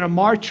do. We're gonna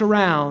march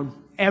around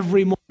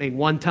every morning,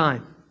 one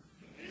time.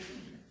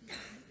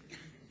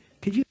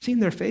 Could you have seen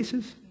their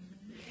faces?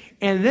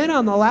 And then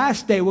on the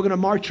last day, we're gonna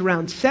march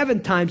around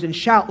 7 times and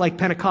shout like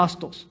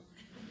Pentecostals.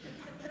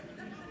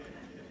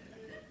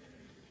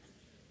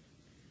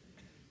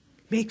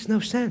 Makes no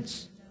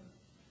sense.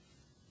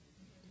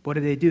 What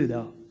did they do,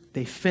 though?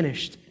 They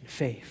finished in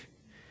faith.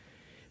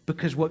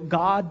 Because what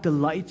God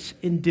delights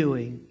in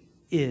doing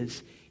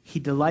is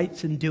He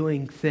delights in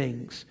doing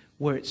things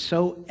where it's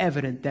so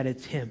evident that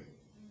it's Him.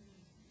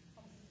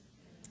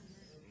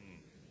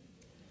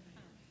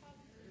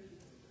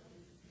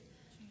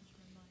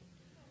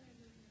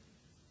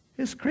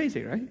 It's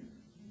crazy, right?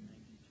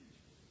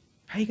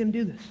 How are you going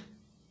to do this?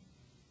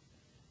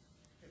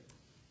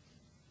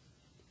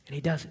 And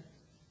He does it.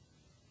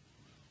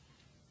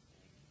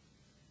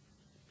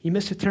 You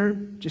miss a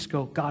turn, just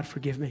go, God,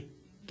 forgive me.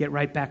 Get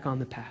right back on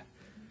the path.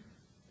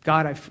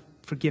 God,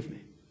 forgive me.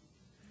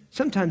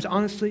 Sometimes,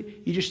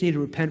 honestly, you just need to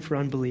repent for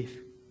unbelief,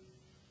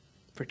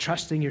 for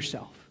trusting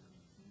yourself.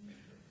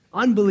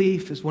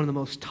 Unbelief is one of the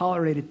most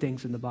tolerated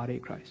things in the body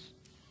of Christ.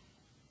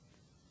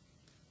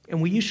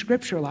 And we use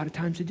Scripture a lot of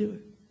times to do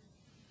it.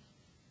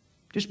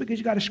 Just because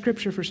you got a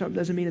Scripture for something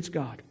doesn't mean it's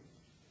God.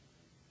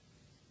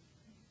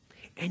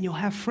 And you'll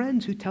have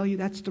friends who tell you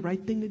that's the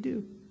right thing to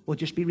do. Well,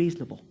 just be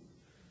reasonable.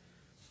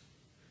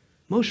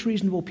 Most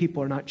reasonable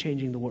people are not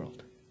changing the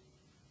world.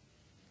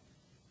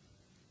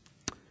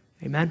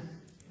 Amen?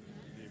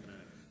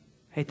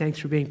 Hey, thanks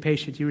for being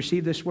patient. You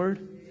receive this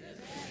word?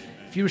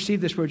 If you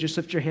receive this word, just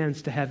lift your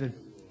hands to heaven.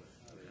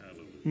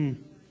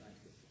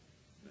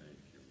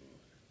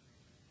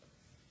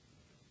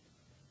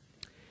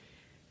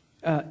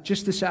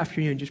 Just this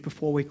afternoon, just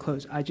before we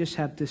close, I just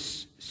have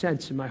this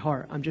sense in my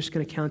heart. I'm just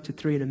going to count to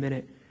 3 in a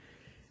minute.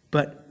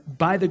 But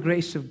by the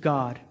grace of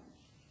God,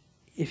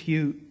 if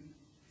you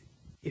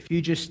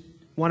just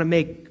want to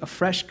make a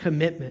fresh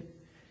commitment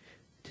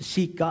to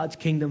seek God's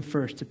kingdom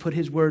first, to put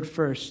His word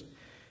first,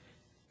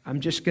 I'm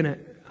just gonna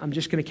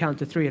count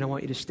to 3, and I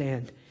want you to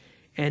stand.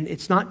 And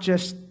it's not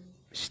just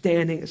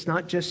standing, it's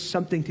not just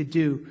something to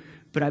do,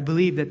 but I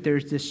believe that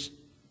there's this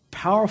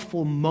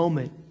powerful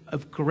moment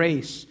of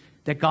grace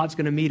that God's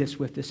going to meet us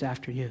with this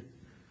afternoon.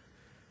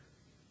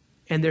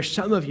 And there's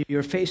some of you,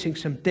 you're facing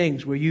some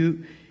things where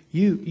you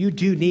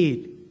do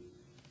need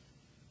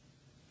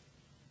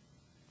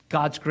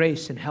God's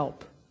grace and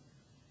help.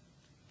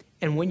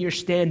 And when you're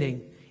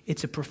standing,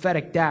 it's a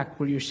prophetic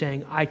act where you're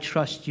saying, I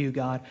trust you,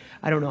 God.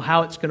 I don't know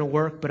how it's going to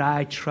work, but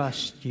I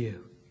trust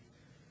you.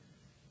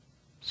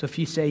 So if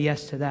you say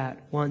yes to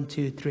that, 1,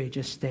 2, 3,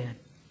 just stand.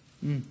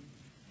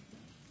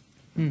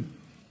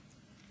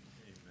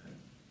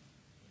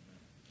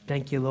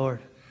 Thank you, Lord.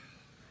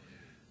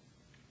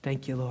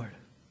 Thank you, Lord.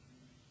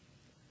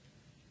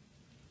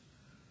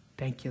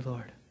 Thank you,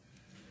 Lord.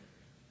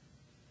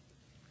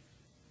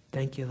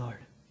 Thank you, Lord.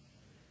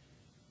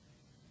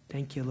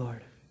 Thank you,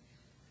 Lord.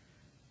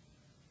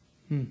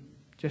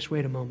 Just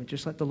wait a moment.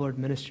 Just let the Lord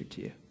minister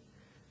to you.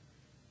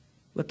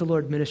 Let the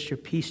Lord minister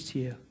peace to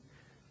you.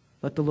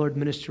 Let the Lord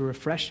minister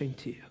refreshing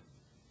to you.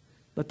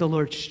 Let the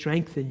Lord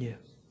strengthen you.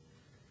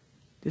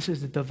 This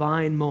is the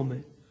divine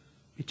moment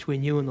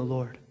between you and the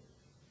Lord.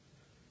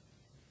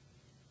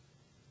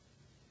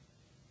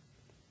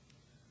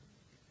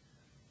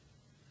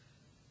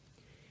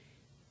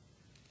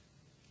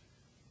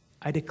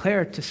 I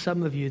declare to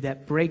some of you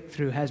that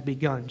breakthrough has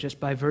begun just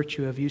by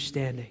virtue of you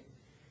standing.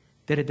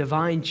 That a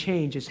divine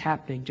change is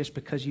happening just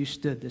because you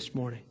stood this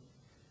morning.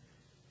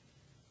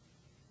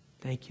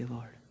 Thank you,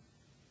 Lord.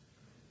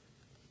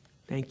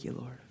 Thank you,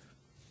 Lord.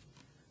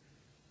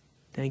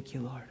 Thank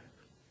you, Lord.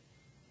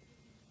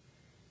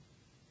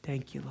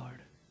 Thank you,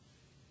 Lord.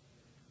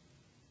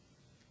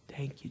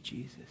 Thank you,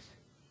 Jesus.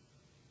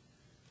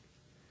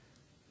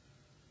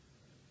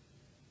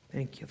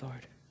 Thank you,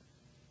 Lord.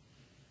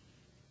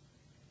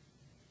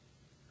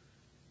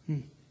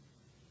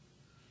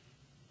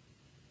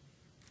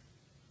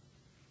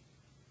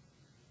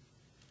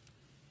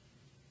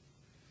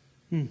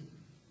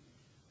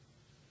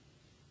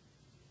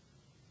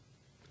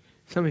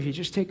 Some of you,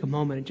 just take a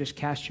moment and just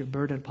cast your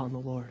burden upon the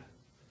Lord,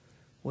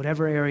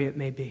 whatever area it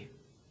may be.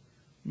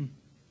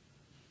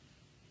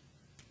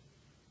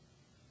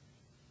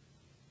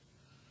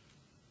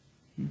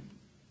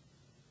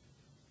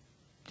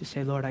 Just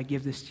say, Lord, I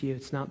give this to you.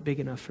 It's not big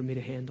enough for me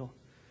to handle.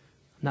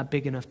 I'm not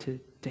big enough to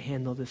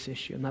handle this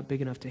issue. I'm not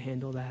big enough to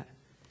handle that.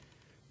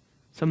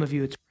 Some of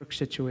you, it's work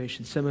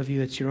situations. Some of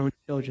you, it's your own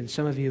children.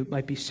 Some of you, it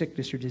might be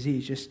sickness or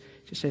disease. Just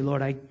say,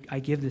 Lord, I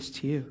give this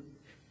to you.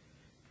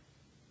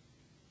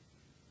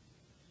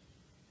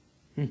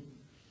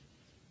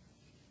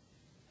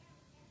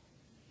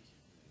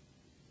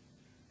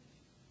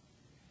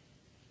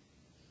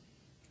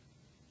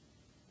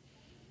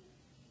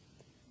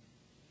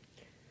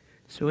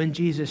 So in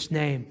Jesus'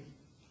 name,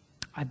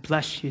 I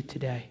bless you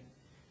today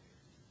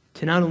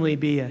to not only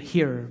be a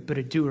hearer, but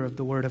a doer of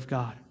the Word of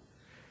God.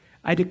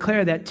 I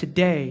declare that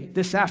today,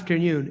 this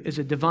afternoon, is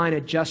a divine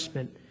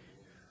adjustment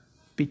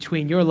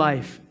between your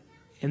life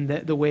and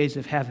the ways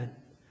of heaven.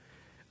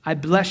 I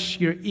bless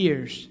your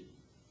ears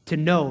to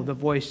know the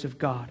voice of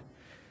God.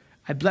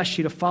 I bless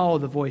you to follow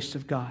the voice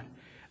of God.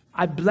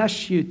 I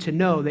bless you to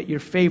know that you're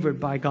favored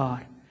by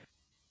God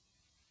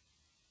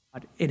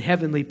in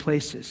heavenly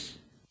places.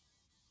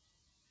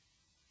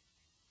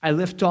 I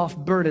lift off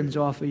burdens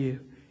off of you,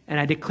 and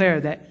I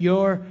declare that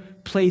your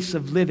place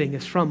of living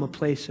is from a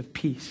place of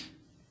peace.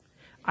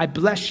 I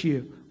bless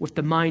you with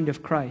the mind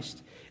of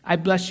Christ. I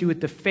bless you with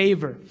the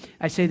favor.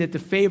 I say that the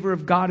favor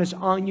of God is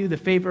on you. The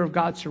favor of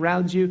God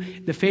surrounds you.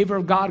 The favor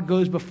of God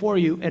goes before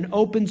you and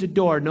opens a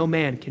door no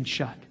man can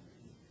shut.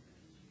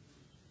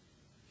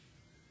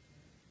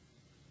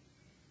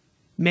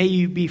 May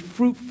you be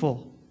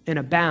fruitful and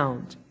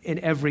abound in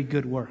every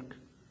good work.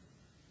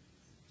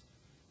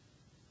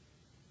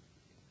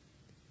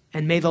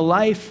 And may the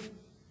life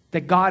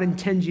that God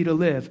intends you to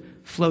live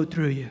flow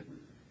through you.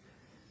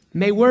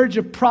 May words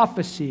of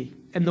prophecy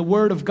and the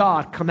word of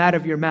God come out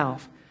of your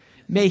mouth.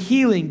 May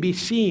healing be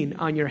seen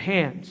on your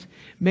hands.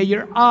 May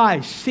your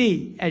eyes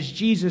see, as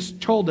Jesus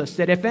told us,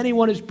 that if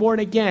anyone is born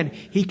again,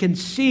 he can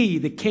see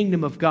the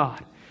kingdom of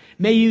God.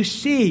 May you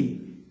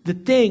see the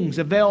things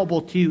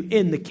available to you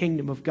in the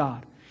kingdom of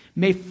God.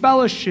 May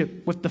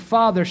fellowship with the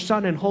Father,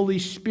 Son, and Holy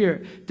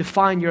Spirit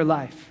define your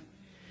life.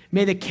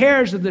 May the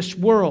cares of this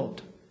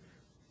world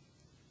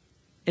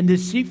and the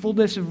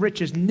deceitfulness of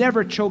riches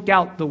never choke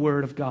out the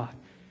word of God.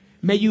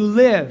 May you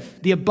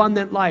live the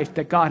abundant life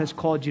that God has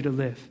called you to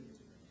live.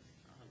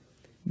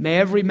 May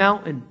every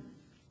mountain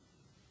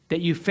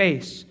that you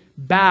face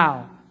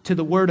bow to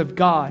the word of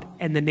God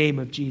and the name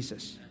of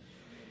Jesus.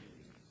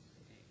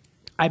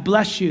 I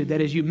bless you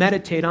that as you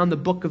meditate on the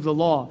book of the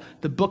law,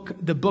 the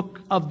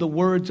book of the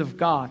words of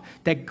God,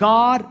 that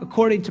God,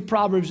 according to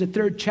Proverbs, the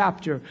 3rd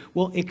chapter,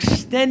 will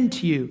extend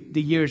to you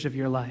the years of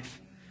your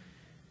life.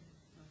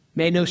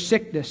 May no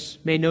sickness,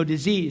 may no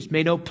disease,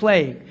 may no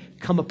plague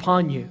come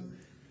upon you.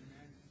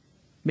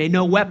 May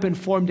no weapon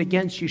formed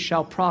against you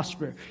shall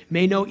prosper.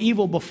 May no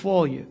evil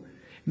befall you.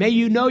 May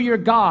you know your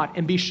God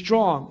and be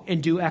strong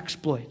and do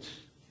exploits.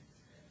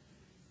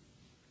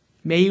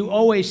 May you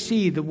always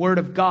see the word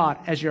of God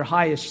as your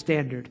highest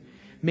standard.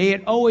 May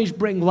it always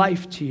bring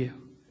life to you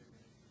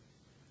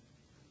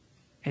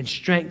and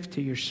strength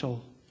to your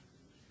soul.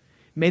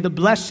 May the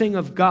blessing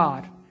of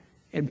God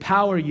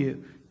empower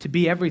you to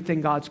be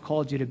everything God's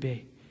called you to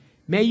be.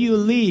 May you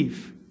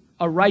leave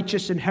a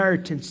righteous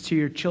inheritance to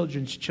your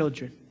children's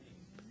children.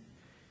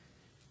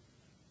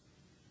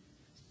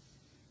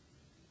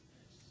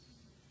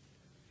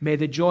 May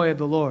the joy of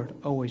the Lord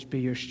always be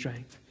your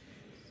strength.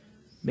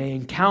 May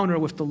encounter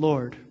with the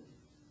Lord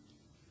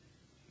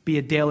be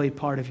a daily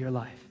part of your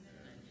life.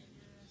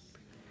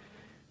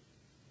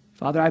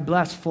 Father, I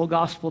bless Full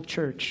Gospel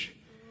Church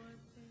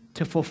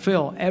to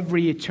fulfill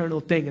every eternal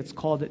thing it's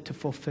called it to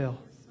fulfill.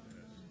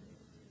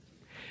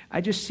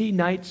 I just see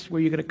nights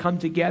where you're going to come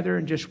together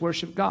and just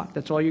worship God.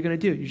 That's all you're going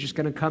to do. You're just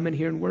going to come in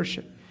here and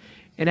worship.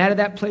 And out of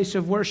that place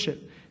of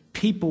worship,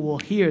 people will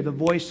hear the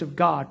voice of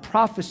God.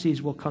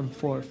 Prophecies will come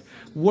forth.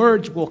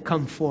 Words will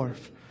come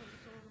forth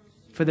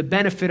for the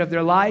benefit of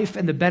their life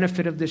and the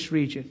benefit of this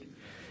region.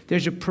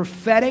 There's a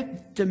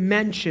prophetic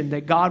dimension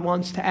that God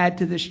wants to add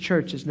to this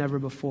church as never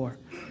before.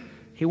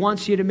 He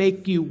wants you to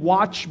make you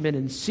watchmen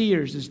and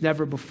seers as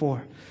never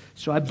before.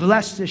 So I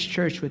bless this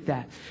church with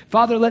that.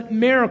 Father, let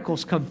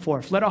miracles come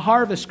forth. Let a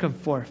harvest come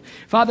forth.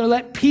 Father,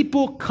 let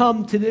people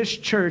come to this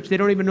church. They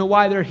don't even know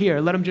why they're here.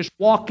 Let them just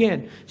walk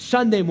in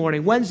Sunday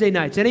morning, Wednesday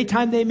nights,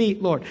 anytime they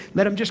meet, Lord.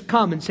 Let them just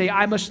come and say,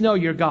 I must know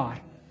your God.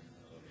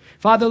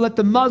 Father, let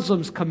the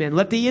Muslims come in.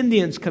 Let the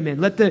Indians come in.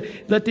 Let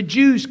the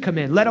Jews come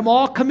in. Let them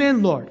all come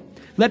in, Lord.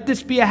 Let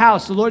this be a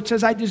house. The Lord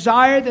says, I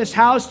desire this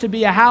house to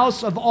be a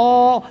house of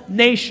all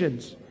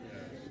nations.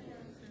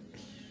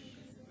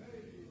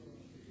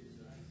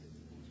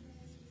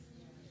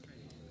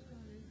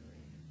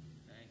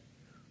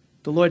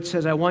 The Lord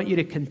says, I want you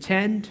to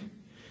contend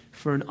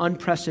for an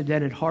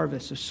unprecedented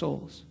harvest of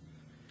souls.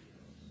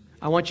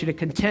 I want you to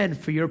contend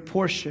for your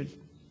portion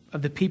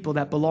of the people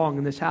that belong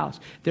in this house.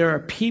 There are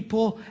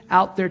people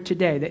out there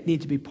today that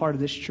need to be part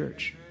of this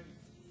church.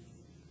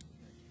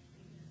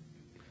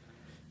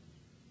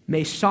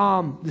 May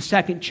Psalm, the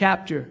 2nd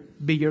chapter,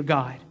 be your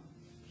guide.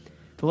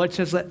 The Lord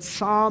says, let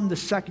Psalm, the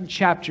 2nd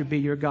chapter, be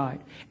your guide.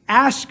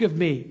 Ask of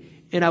me,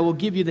 and I will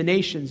give you the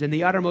nations and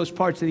the uttermost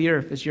parts of the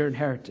earth as your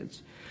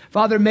inheritance.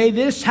 Father, may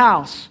this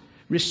house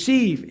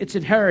receive its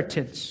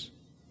inheritance.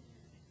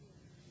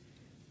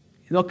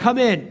 They'll come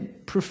in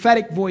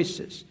prophetic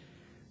voices.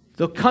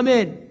 They'll come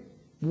in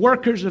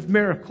workers of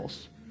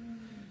miracles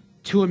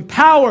to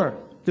empower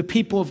the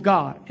people of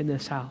God in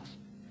this house.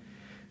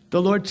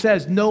 The Lord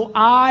says, no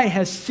eye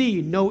has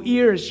seen, no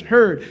ear has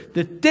heard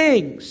the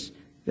things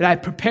that I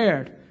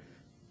prepared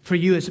for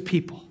you as a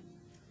people.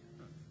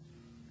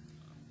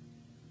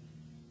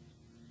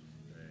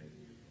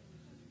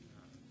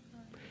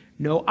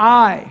 No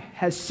eye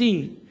has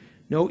seen,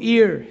 no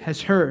ear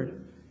has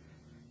heard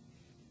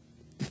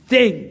the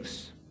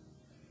things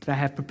that I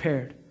have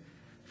prepared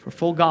for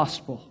Full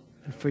Gospel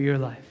and for your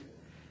life.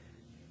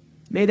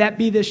 May that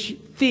be this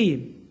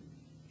theme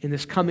in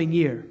this coming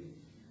year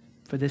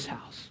for this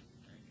house.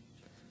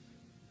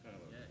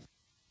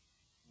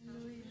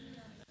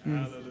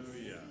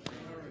 Hallelujah.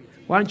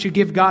 Why don't you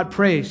give God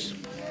praise?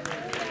 Would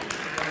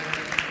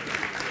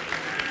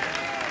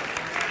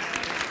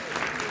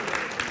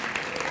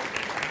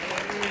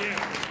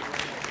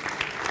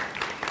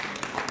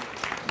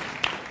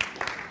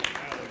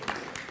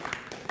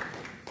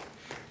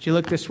you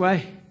look this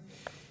way?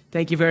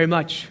 Thank you very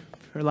much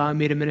for allowing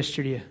me to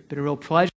minister to you. It's been a real pleasure.